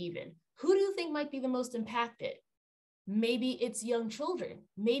community even. Who do you think might be the most impacted? Maybe it's young children.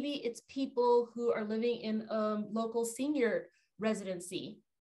 Maybe it's people who are living in local senior residency.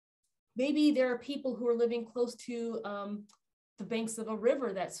 Maybe there are people who are living close to the banks of a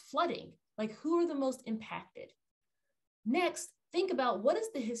river that's flooding. Who are the most impacted? Next, think about what is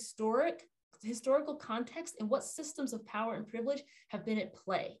the historical context and what systems of power and privilege have been at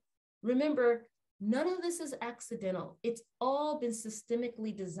play. Remember, none of this is accidental. It's all been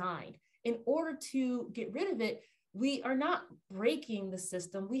systemically designed. In order to get rid of it, we are not breaking the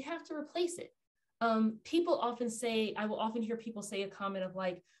system. We have to replace it. People often say, I will often hear people say a comment of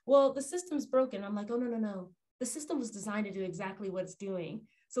like, well, the system's broken. I'm like, oh, no, no, no. The system was designed to do exactly what it's doing.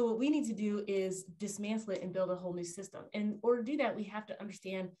 So what we need to do is dismantle it and build a whole new system. And in order to do that, we have to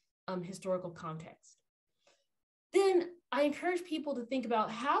understand historical context. Then I encourage people to think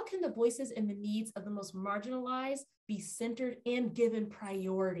about how can the voices and the needs of the most marginalized be centered and given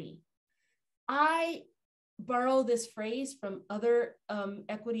priority. I borrow this phrase from other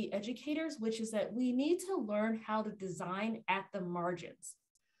equity educators, which is that we need to learn how to design at the margins.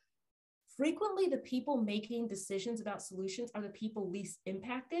 Frequently, the people making decisions about solutions are the people least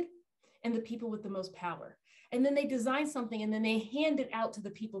impacted and the people with the most power. And then they design something and then they hand it out to the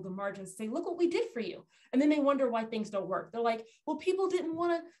people at the margins, say, look what we did for you. And then they wonder why things don't work. They're like, well, people didn't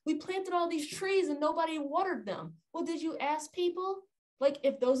want to, we planted all these trees and nobody watered them. Well, did you ask people? Like,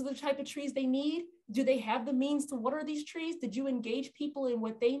 if those are the type of trees they need, do they have the means to water these trees? Did you engage people in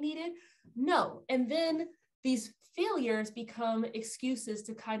what they needed? No. And then these failures become excuses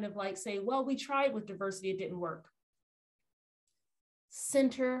to kind of like say, well, we tried with diversity, it didn't work.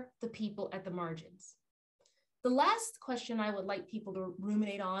 Center the people at the margins. The last question I would like people to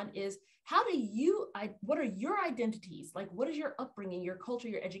ruminate on is, what are your identities? Like, what is your upbringing, your culture,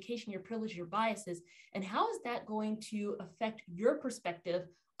 your education, your privilege, your biases, and how is that going to affect your perspective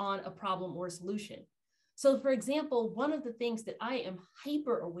on a problem or a solution? So for example, one of the things that I am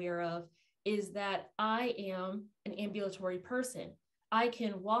hyper aware of is that I am an ambulatory person. I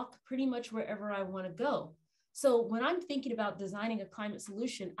can walk pretty much wherever I want to go. So when I'm thinking about designing a climate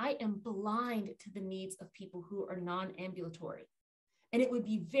solution, I am blind to the needs of people who are non-ambulatory. And it would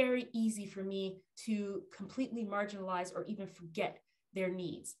be very easy for me to completely marginalize or even forget their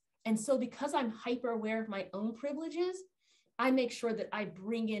needs. And so because I'm hyper aware of my own privileges, I make sure that I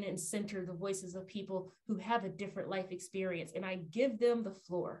bring in and center the voices of people who have a different life experience, and I give them the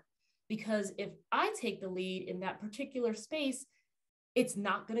floor. Because if I take the lead in that particular space, it's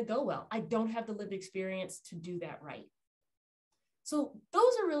not going to go well. I don't have the lived experience to do that right. So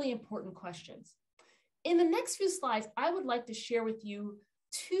those are really important questions. In the next few slides, I would like to share with you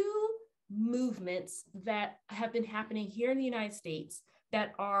two movements that have been happening here in the United States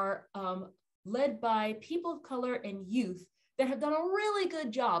that are led by people of color and youth that have done a really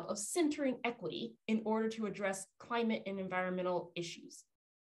good job of centering equity in order to address climate and environmental issues.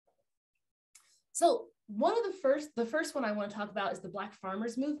 So one of the first one I want to talk about is the Black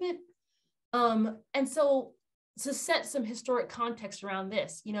farmers movement. And so to set some historic context around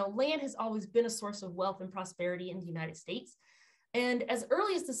this, you know, land has always been a source of wealth and prosperity in the United States. And as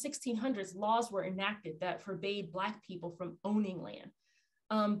early as the 1600s, laws were enacted that forbade Black people from owning land.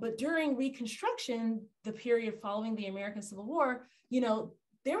 But during Reconstruction, the period following the American Civil War, you know,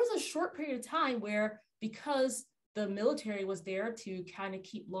 there was a short period of time where, because the military was there to kind of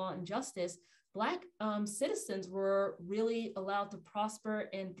keep law and justice, Black citizens were really allowed to prosper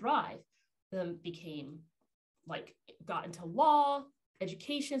and thrive. Got into law,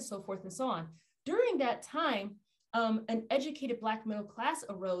 education, so forth and so on. During that time, an educated Black middle class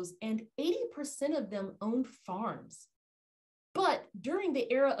arose, and 80% of them owned farms. But during the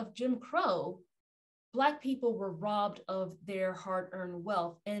era of Jim Crow, Black people were robbed of their hard-earned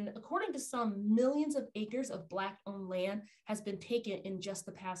wealth. And according to some, millions of acres of Black-owned land has been taken in just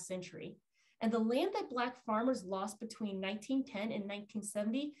the past century. And the land that Black farmers lost between 1910 and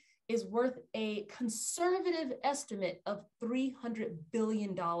 1970 is worth a conservative estimate of $300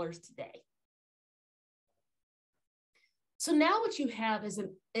 billion today. So now what you have is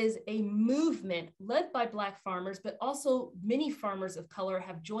a movement led by Black farmers, but also many farmers of color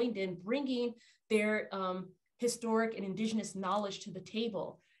have joined in, bringing their historic and indigenous knowledge to the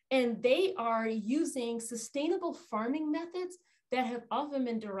table. And they are using sustainable farming methods that have often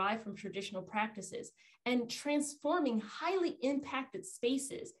been derived from traditional practices and transforming highly impacted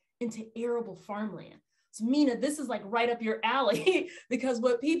spaces into arable farmland. So Mina, this is like right up your alley because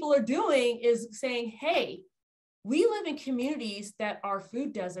what people are doing is saying, hey, we live in communities that are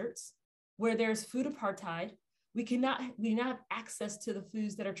food deserts where there's food apartheid. We do not have access to the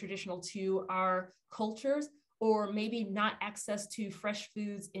foods that are traditional to our cultures, or maybe not access to fresh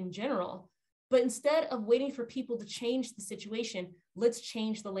foods in general. But instead of waiting for people to change the situation, let's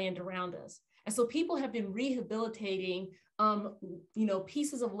change the land around us. And so people have been rehabilitating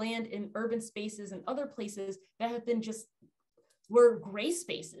pieces of land in urban spaces and other places that have been were gray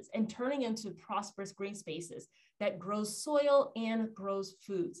spaces, and turning into prosperous green spaces that grows soil and grows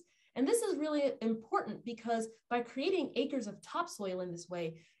foods. And this is really important because by creating acres of topsoil in this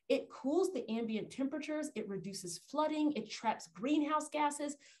way, it cools the ambient temperatures, it reduces flooding, it traps greenhouse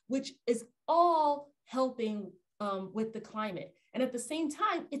gases, which is all helping with the climate. And at the same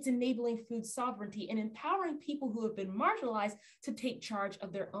time, it's enabling food sovereignty and empowering people who have been marginalized to take charge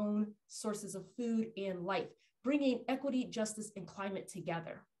of their own sources of food and life, bringing equity, justice, and climate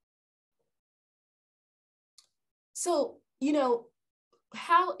together. So,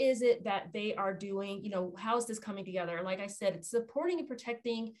 how is it that they are doing, how is this coming together? Like I said, it's supporting and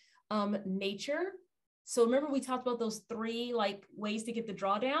protecting nature. So remember we talked about those three ways to get the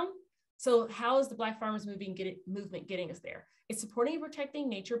drawdown. So how is the Black Farmers movement getting us there? It's supporting and protecting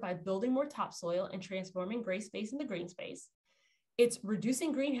nature by building more topsoil and transforming gray space into green space. It's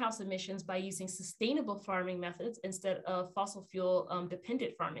reducing greenhouse emissions by using sustainable farming methods instead of fossil fuel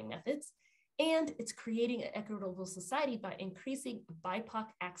dependent farming methods. And it's creating an equitable society by increasing BIPOC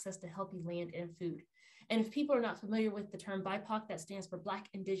access to healthy land and food. And if people are not familiar with the term BIPOC, that stands for Black,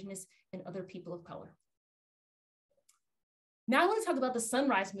 Indigenous, and other people of color. Now I want to talk about the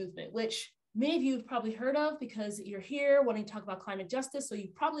Sunrise Movement, which many of you have probably heard of because you're here wanting to talk about climate justice. So you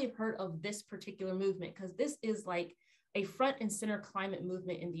probably have heard of this particular movement because this is like a front and center climate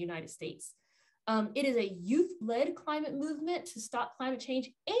movement in the United States. It is a youth-led climate movement to stop climate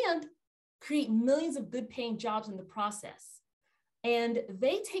change and create millions of good paying jobs in the process. And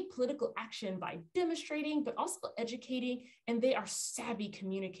they take political action by demonstrating, but also educating, and they are savvy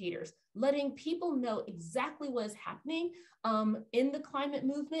communicators, letting people know exactly what is happening in the climate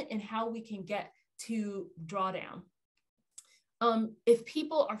movement and how we can get to drawdown. If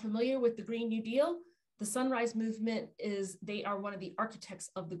people are familiar with the Green New Deal, the Sunrise Movement they are one of the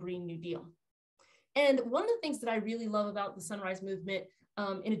architects of the Green New Deal. And one of the things that I really love about the Sunrise Movement,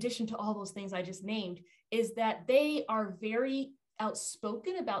 in addition to all those things I just named, is that they are very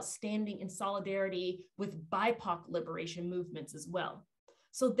outspoken about standing in solidarity with BIPOC liberation movements as well.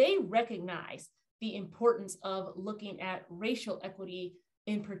 So they recognize the importance of looking at racial equity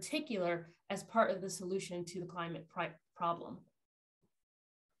in particular as part of the solution to the climate problem.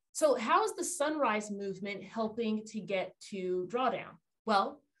 So how is the Sunrise Movement helping to get to drawdown?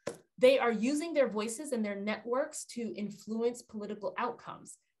 Well, they are using their voices and their networks to influence political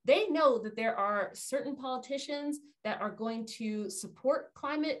outcomes. They know that there are certain politicians that are going to support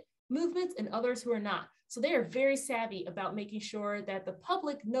climate movements and others who are not. So they are very savvy about making sure that the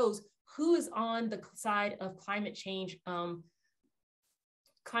public knows who is on the side of climate change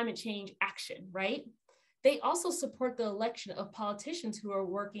action, right? They also support the election of politicians who are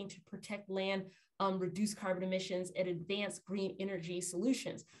working to protect land, reduce carbon emissions, and advance green energy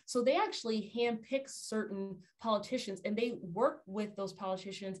solutions. So they actually handpick certain politicians and they work with those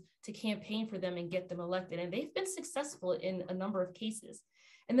politicians to campaign for them and get them elected. And they've been successful in a number of cases.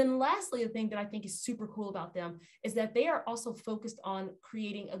 And then lastly, the thing that I think is super cool about them is that they are also focused on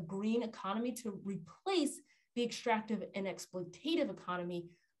creating a green economy to replace the extractive and exploitative economy.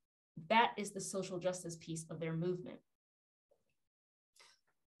 That is the social justice piece of their movement.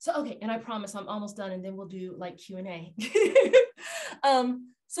 So, okay, and I promise I'm almost done and then we'll do like Q&A.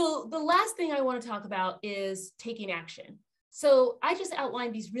 So the last thing I want to talk about is taking action. So I just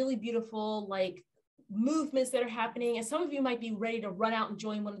outlined these really beautiful movements that are happening. And some of you might be ready to run out and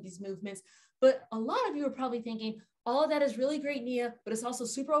join one of these movements, but a lot of you are probably thinking, all of that is really great, Nia, but it's also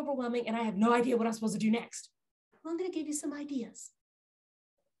super overwhelming and I have no idea what I'm supposed to do next. Well, I'm going to give you some ideas.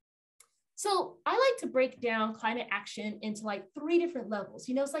 So I like to break down climate action into 3 different levels.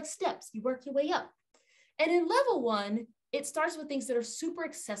 It's like steps, you work your way up. And in level 1, it starts with things that are super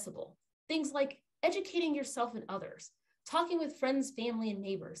accessible. Things like educating yourself and others, talking with friends, family, and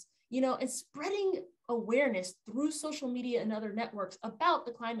neighbors, and spreading awareness through social media and other networks about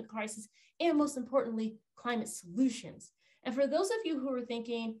the climate crisis, and most importantly, climate solutions. And for those of you who are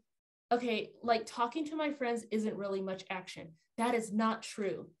thinking, okay, talking to my friends isn't really much action, that is not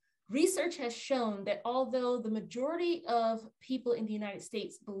true. Research has shown that although the majority of people in the United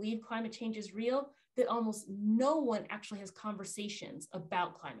States believe climate change is real, that almost no one actually has conversations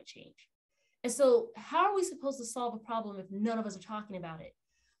about climate change. And so how are we supposed to solve a problem if none of us are talking about it?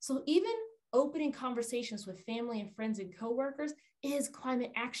 So even opening conversations with family and friends and coworkers is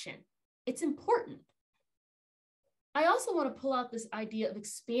climate action. It's important. I also want to pull out this idea of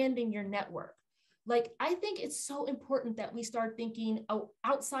expanding your network. I think it's so important that we start thinking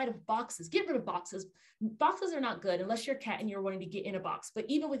outside of boxes. Get rid of boxes. Boxes are not good unless you're a cat and you're wanting to get in a box. But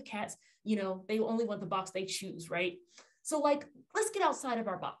even with cats, they only want the box they choose, right? So let's get outside of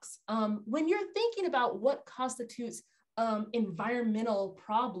our box. When you're thinking about what constitutes environmental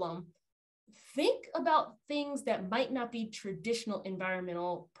problem, think about things that might not be traditional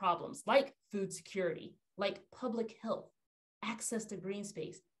environmental problems, like food security, like public health, access to green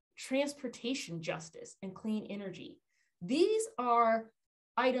space, transportation justice and clean energy. These are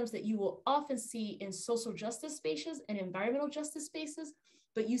items that you will often see in social justice spaces and environmental justice spaces,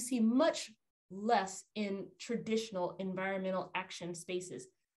 but you see much less in traditional environmental action spaces.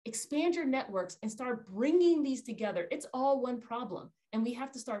 Expand your networks and start bringing these together. It's all one problem, and we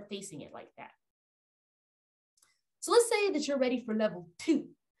have to start facing it like that. So let's say that you're ready for level 2.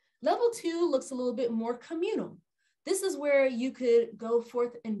 Level 2 looks a little bit more communal. This is where you could go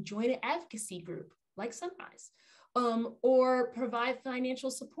forth and join an advocacy group like Sunrise, or provide financial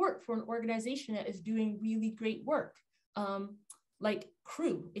support for an organization that is doing really great work. Like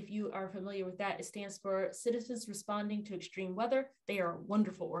CREW, if you are familiar with that, it stands for Citizens Responding to Extreme Weather. They are a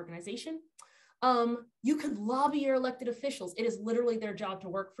wonderful organization. You could lobby your elected officials. It is literally their job to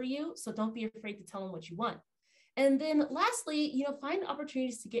work for you, so don't be afraid to tell them what you want. And then lastly, find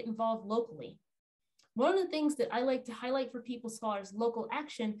opportunities to get involved locally. One of the things that I like to highlight for people as far as local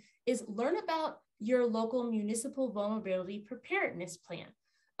action is learn about your local municipal vulnerability preparedness plan.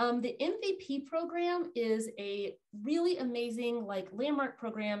 The MVP program is a really amazing, landmark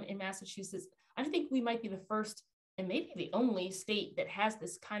program in Massachusetts. I think we might be the first and maybe the only state that has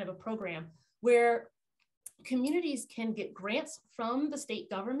this kind of a program where communities can get grants from the state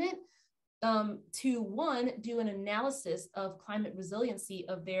government to, one, do an analysis of climate resiliency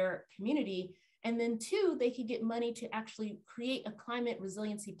of their community, and then two, they could get money to actually create a climate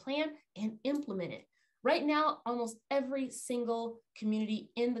resiliency plan and implement it. Right now, almost every single community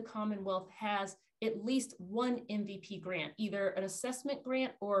in the Commonwealth has at least one MVP grant, either an assessment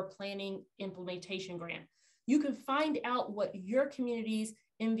grant or a planning implementation grant. You can find out what your community's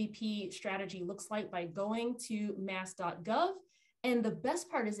MVP strategy looks like by going to mass.gov. And the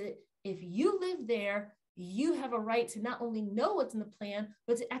best part is that if you live there, you have a right to not only know what's in the plan,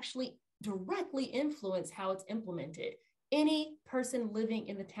 but to actually directly influence how it's implemented. Any person living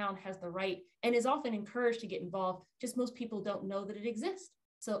in the town has the right and is often encouraged to get involved. Just most people don't know that it exists.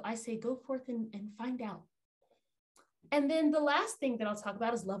 So I say go forth and find out. And then the last thing that I'll talk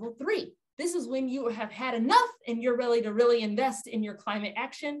about is level 3. This is when you have had enough and you're ready to really invest in your climate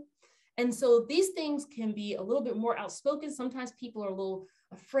action. And so these things can be a little bit more outspoken. Sometimes people are a little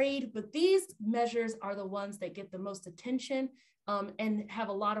afraid, but these measures are the ones that get the most attention and have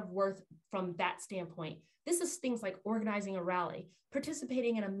a lot of worth from that standpoint. This is things like organizing a rally,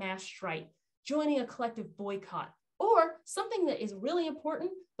 participating in a mass strike, joining a collective boycott, or something that is really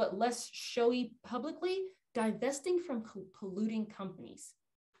important, but less showy publicly, divesting from polluting companies.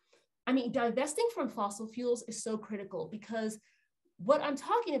 I mean, divesting from fossil fuels is so critical because what I'm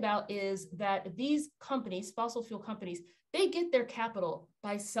talking about is that these companies, fossil fuel companies, they get their capital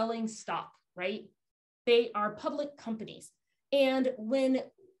by selling stock, right? They are public companies. And when,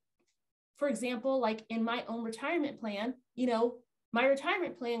 for example, like in my own retirement plan, my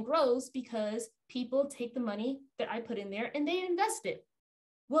retirement plan grows because people take the money that I put in there and they invest it.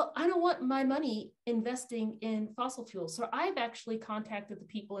 Well, I don't want my money investing in fossil fuels. So I've actually contacted the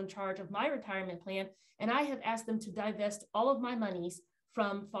people in charge of my retirement plan, and I have asked them to divest all of my monies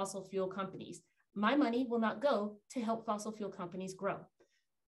from fossil fuel companies. My money will not go to help fossil fuel companies grow.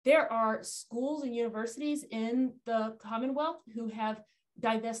 There are schools and universities in the Commonwealth who have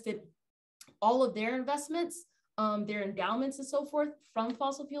divested all of their investments, their endowments and so forth from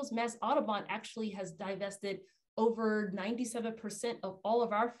fossil fuels. Mass Audubon actually has divested over 97% of all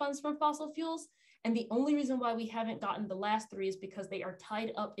of our funds from fossil fuels. And the only reason why we haven't gotten the last 3 is because they are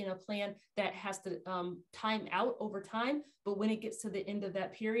tied up in a plan that has to time out over time. But when it gets to the end of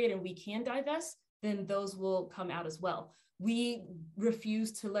that period and we can divest, then those will come out as well. We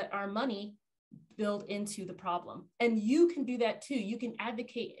refuse to let our money build into the problem. And you can do that too. You can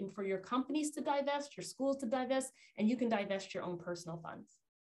advocate for your companies to divest, your schools to divest, and you can divest your own personal funds.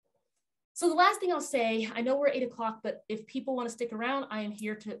 So the last thing I'll say, I know we're 8 o'clock, but if people want to stick around, I am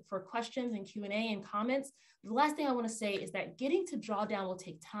here for questions and Q&A and comments. The last thing I want to say is that getting to drawdown will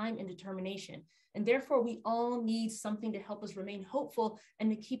take time and determination. And therefore, we all need something to help us remain hopeful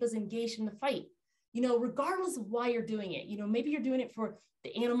and to keep us engaged in the fight. Regardless of why you're doing it, maybe you're doing it for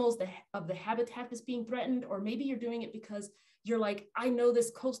the animals of the habitat that's being threatened, or maybe you're doing it because you're like, I know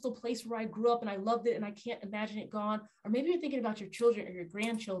this coastal place where I grew up and I loved it and I can't imagine it gone. Or maybe you're thinking about your children or your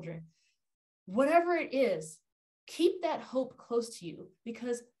grandchildren. Whatever it is, keep that hope close to you,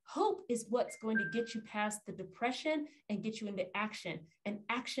 because hope is what's going to get you past the depression and get you into action. And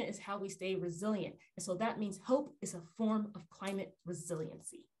action is how we stay resilient. And so that means hope is a form of climate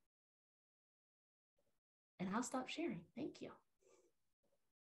resiliency. And I'll stop sharing. Thank you.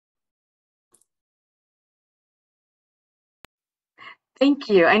 Thank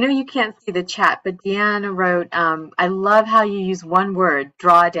you. I know you can't see the chat, but Deanna wrote, I love how you use one word,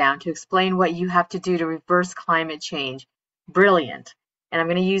 drawdown, to explain what you have to do to reverse climate change. Brilliant. And I'm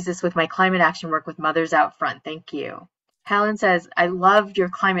going to use this with my climate action work with Mothers Out Front. Thank you. Helen says, I love your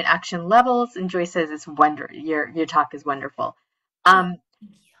climate action levels. And Joyce says, it's your talk is wonderful. Oh, thank you.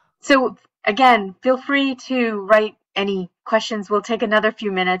 So again, feel free to write any questions. We'll take another few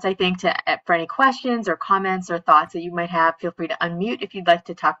minutes, I think, for any questions or comments or thoughts that you might have. Feel free to unmute if you'd like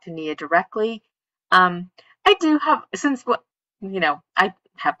to talk to Nia directly. I do have, I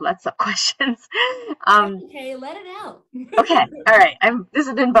have lots of questions. Okay, let it out. Okay, all right. This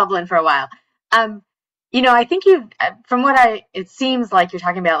has been bubbling for a while. Um, I think it seems like you're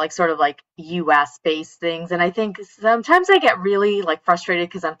talking about like sort of like US based things. And I think sometimes I get really like frustrated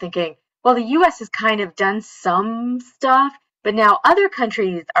because I'm thinking, well, the US has kind of done some stuff, but now other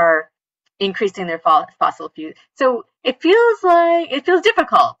countries are increasing their fossil fuel. So it feels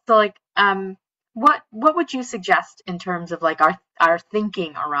difficult. So like, what would you suggest in terms of like our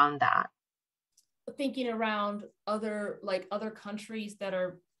thinking around that? Thinking around other countries that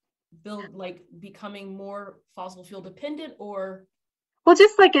are becoming more fossil fuel dependent, or Well,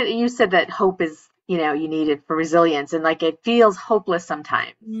 just like you said that hope is, you need it for resilience, and like it feels hopeless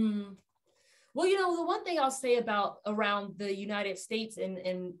sometimes. Well, the one thing I'll say about around the United States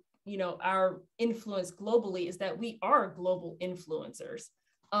and our influence globally is that we are global influencers.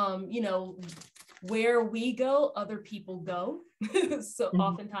 Where we go, other people go. So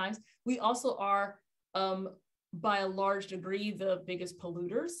oftentimes we also are, by a large degree, the biggest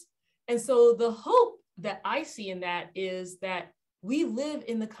polluters. And so the hope that I see in that is that we live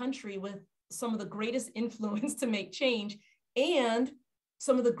in the country with some of the greatest influence to make change and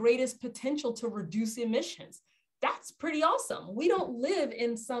some of the greatest potential to reduce emissions. That's pretty awesome. We don't live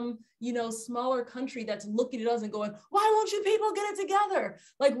in some, smaller country that's looking at us and going, why won't you people get it together?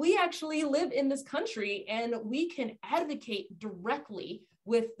 Like, we actually live in this country and we can advocate directly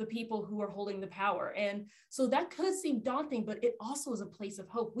with the people who are holding the power. And so that could seem daunting, but it also is a place of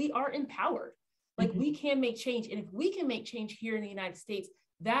hope. We are empowered. Like, we can make change. And if we can make change here in the United States,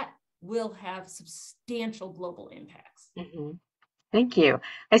 that will have substantial global impacts. Thank you.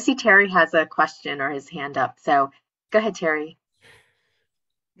 I see Terry has a question or his hand up. So go ahead, Terry.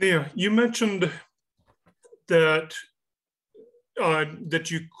 Nia, you mentioned that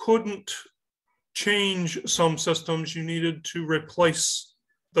that you couldn't change some systems, you needed to replace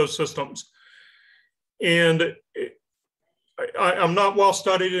those systems. And I'm not well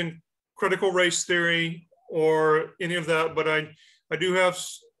studied in critical race theory or any of that, but I do have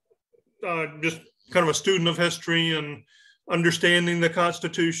just kind of a student of history and understanding the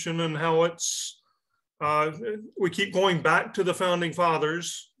Constitution and how it's, we keep going back to the founding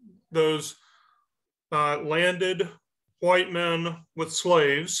fathers, those landed white men with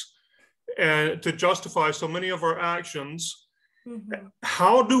slaves, and to justify so many of our actions.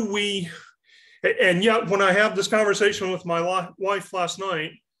 How do we, and yet when I have this conversation with my wife last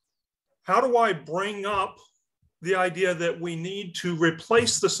night, how do I bring up the idea that we need to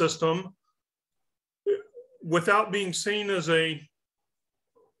replace the system without being seen as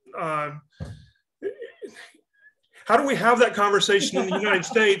how do we have that conversation in the United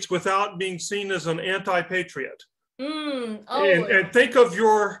States without being seen as an anti-patriot? And think of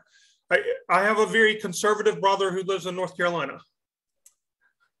I have a very conservative brother who lives in North Carolina.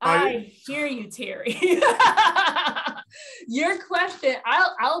 I hear you, Terry. Your question,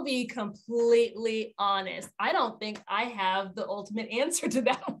 I'll be completely honest. I don't think I have the ultimate answer to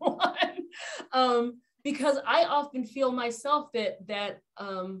that one. Because I often feel myself that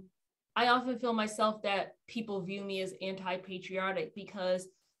people view me as anti-patriotic because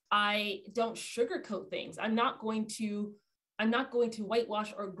I don't sugarcoat things. I'm not going to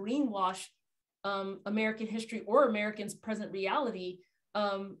whitewash or greenwash American history or Americans' present reality.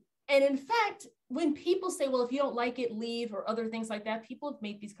 And in fact, when people say, well, if you don't like it, leave, or other things like that, people have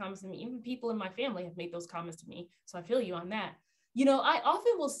made these comments to me. Even people in my family have made those comments to me. So I feel you on that. I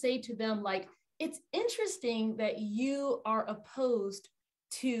often will say to them, like, it's interesting that you are opposed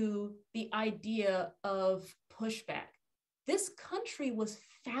to the idea of pushback. This country was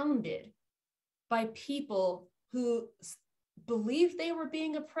founded by people who believed they were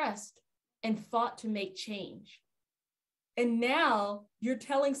being oppressed and fought to make change. And now you're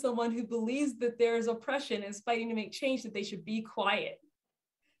telling someone who believes that there is oppression and is fighting to make change that they should be quiet.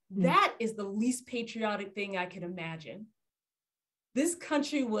 That is the least patriotic thing I can imagine. This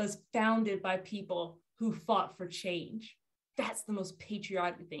country was founded by people who fought for change. That's the most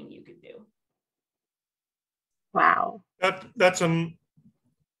patriotic thing you could do. Wow. That's an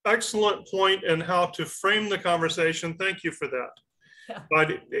excellent point in how to frame the conversation. Thank you for that. Yeah.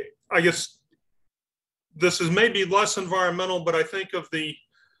 But I guess this is maybe less environmental, but I think of the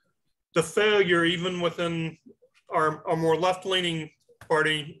failure even within our more left-leaning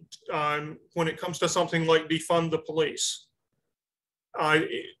party when it comes to something like defund the police.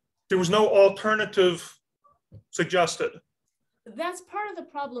 There was no alternative suggested. That's part of the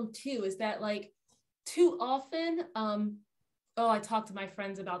problem too, is that like too often, I talk to my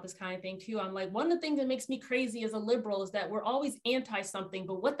friends about this kind of thing too. I'm like, one of the things that makes me crazy as a liberal is that we're always anti something,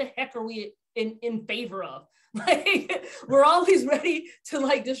 but what the heck are we in favor of? Like, we're always ready to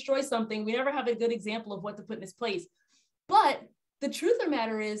like destroy something. We never have a good example of what to put in its place. But the truth of the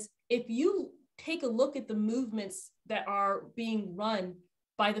matter is, if you take a look at the movements that are being run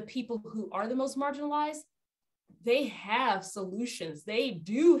by the people who are the most marginalized, they have solutions. They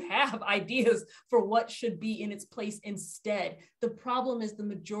do have ideas for what should be in its place instead. The problem is the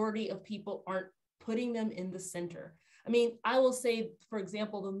majority of people aren't putting them in the center. I mean, I will say, for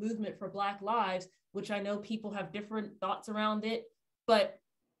example, the movement for Black Lives, which I know people have different thoughts around it, but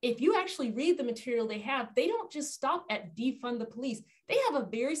if you actually read the material they have, they don't just stop at defund the police. They have a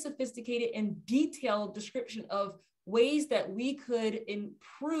very sophisticated and detailed description of ways that we could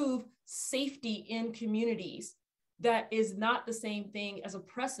improve safety in communities. That is not the same thing as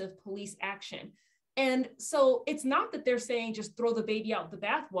oppressive police action. And so it's not that they're saying just throw the baby out with the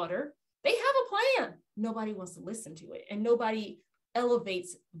bathwater. They have a plan. Nobody wants to listen to it, and nobody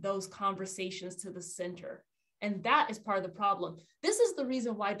elevates those conversations to the center. And that is part of the problem. This is the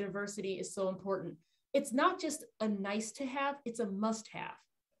reason why diversity is so important. It's not just a nice to have, it's a must have.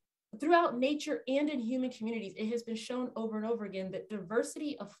 Throughout nature and in human communities, it has been shown over and over again that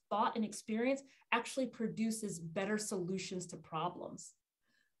diversity of thought and experience actually produces better solutions to problems.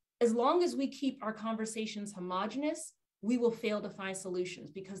 As long as we keep our conversations homogenous, we will fail to find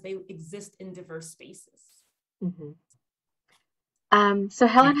solutions because they exist in diverse spaces. Mm-hmm. So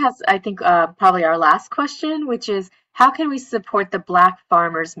Helen has, I think, probably our last question, which is, how can we support the Black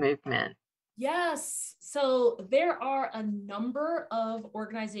farmers movement? Yes. So there are a number of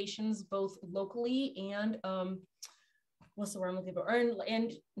organizations, both locally and what's the word I'm looking for,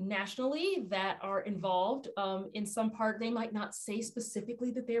 and nationally, that are involved. In some part, they might not say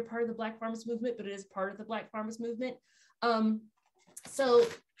specifically that they're part of the Black farmers movement, but it is part of the Black farmers movement. So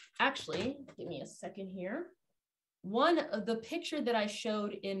actually, give me a second here. One of the picture that I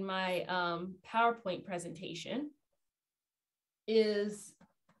showed in my PowerPoint presentation is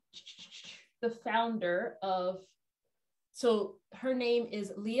the founder of, so her name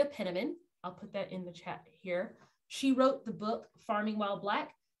is Leah Penniman. I'll put that in the chat here. She wrote the book, Farming While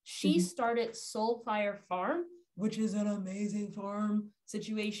Black. She started Soulfire Farm, which is an amazing farm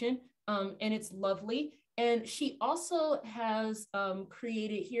situation, and it's lovely. And she also has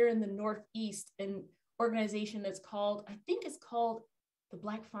created here in the Northeast an organization that's called, I think it's called the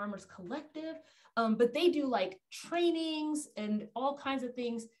Black Farmers Collective, but they do like trainings and all kinds of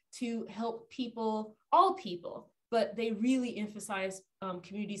things to help people, all people, but they really emphasize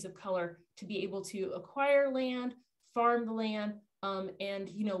communities of color to be able to acquire land, farm the land, and,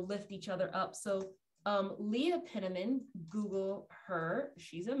 you know, lift each other up. So Leah Penniman, Google her,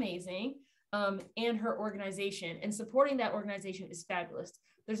 she's amazing, and her organization, and supporting that organization is fabulous.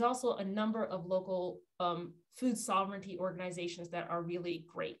 There's also a number of local food sovereignty organizations that are really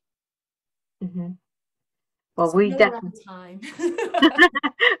great. Mm-hmm. Well, so we definitely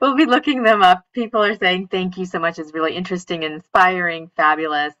we'll be looking them up. People are saying thank you so much. It's really interesting and inspiring,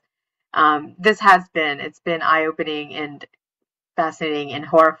 fabulous. This has been, it's been eye-opening and fascinating and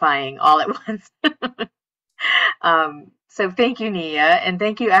horrifying all at once. So thank you, Nia, and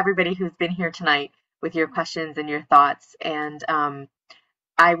thank you everybody who's been here tonight with your questions and your thoughts. And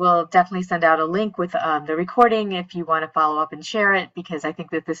I will definitely send out a link with the recording if you want to follow up and share it, because I think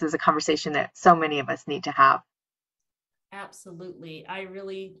that this is a conversation that so many of us need to have. Absolutely. I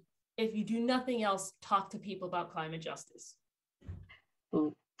really, if you do nothing else, talk to people about climate justice.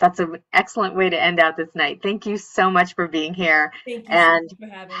 That's an excellent way to end out this night. Thank you so much for being here. Thank you and so much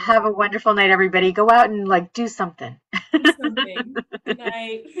for having me. Have a wonderful night, everybody. Go out and like do something. Do something. Good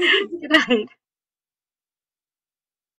night. Good night.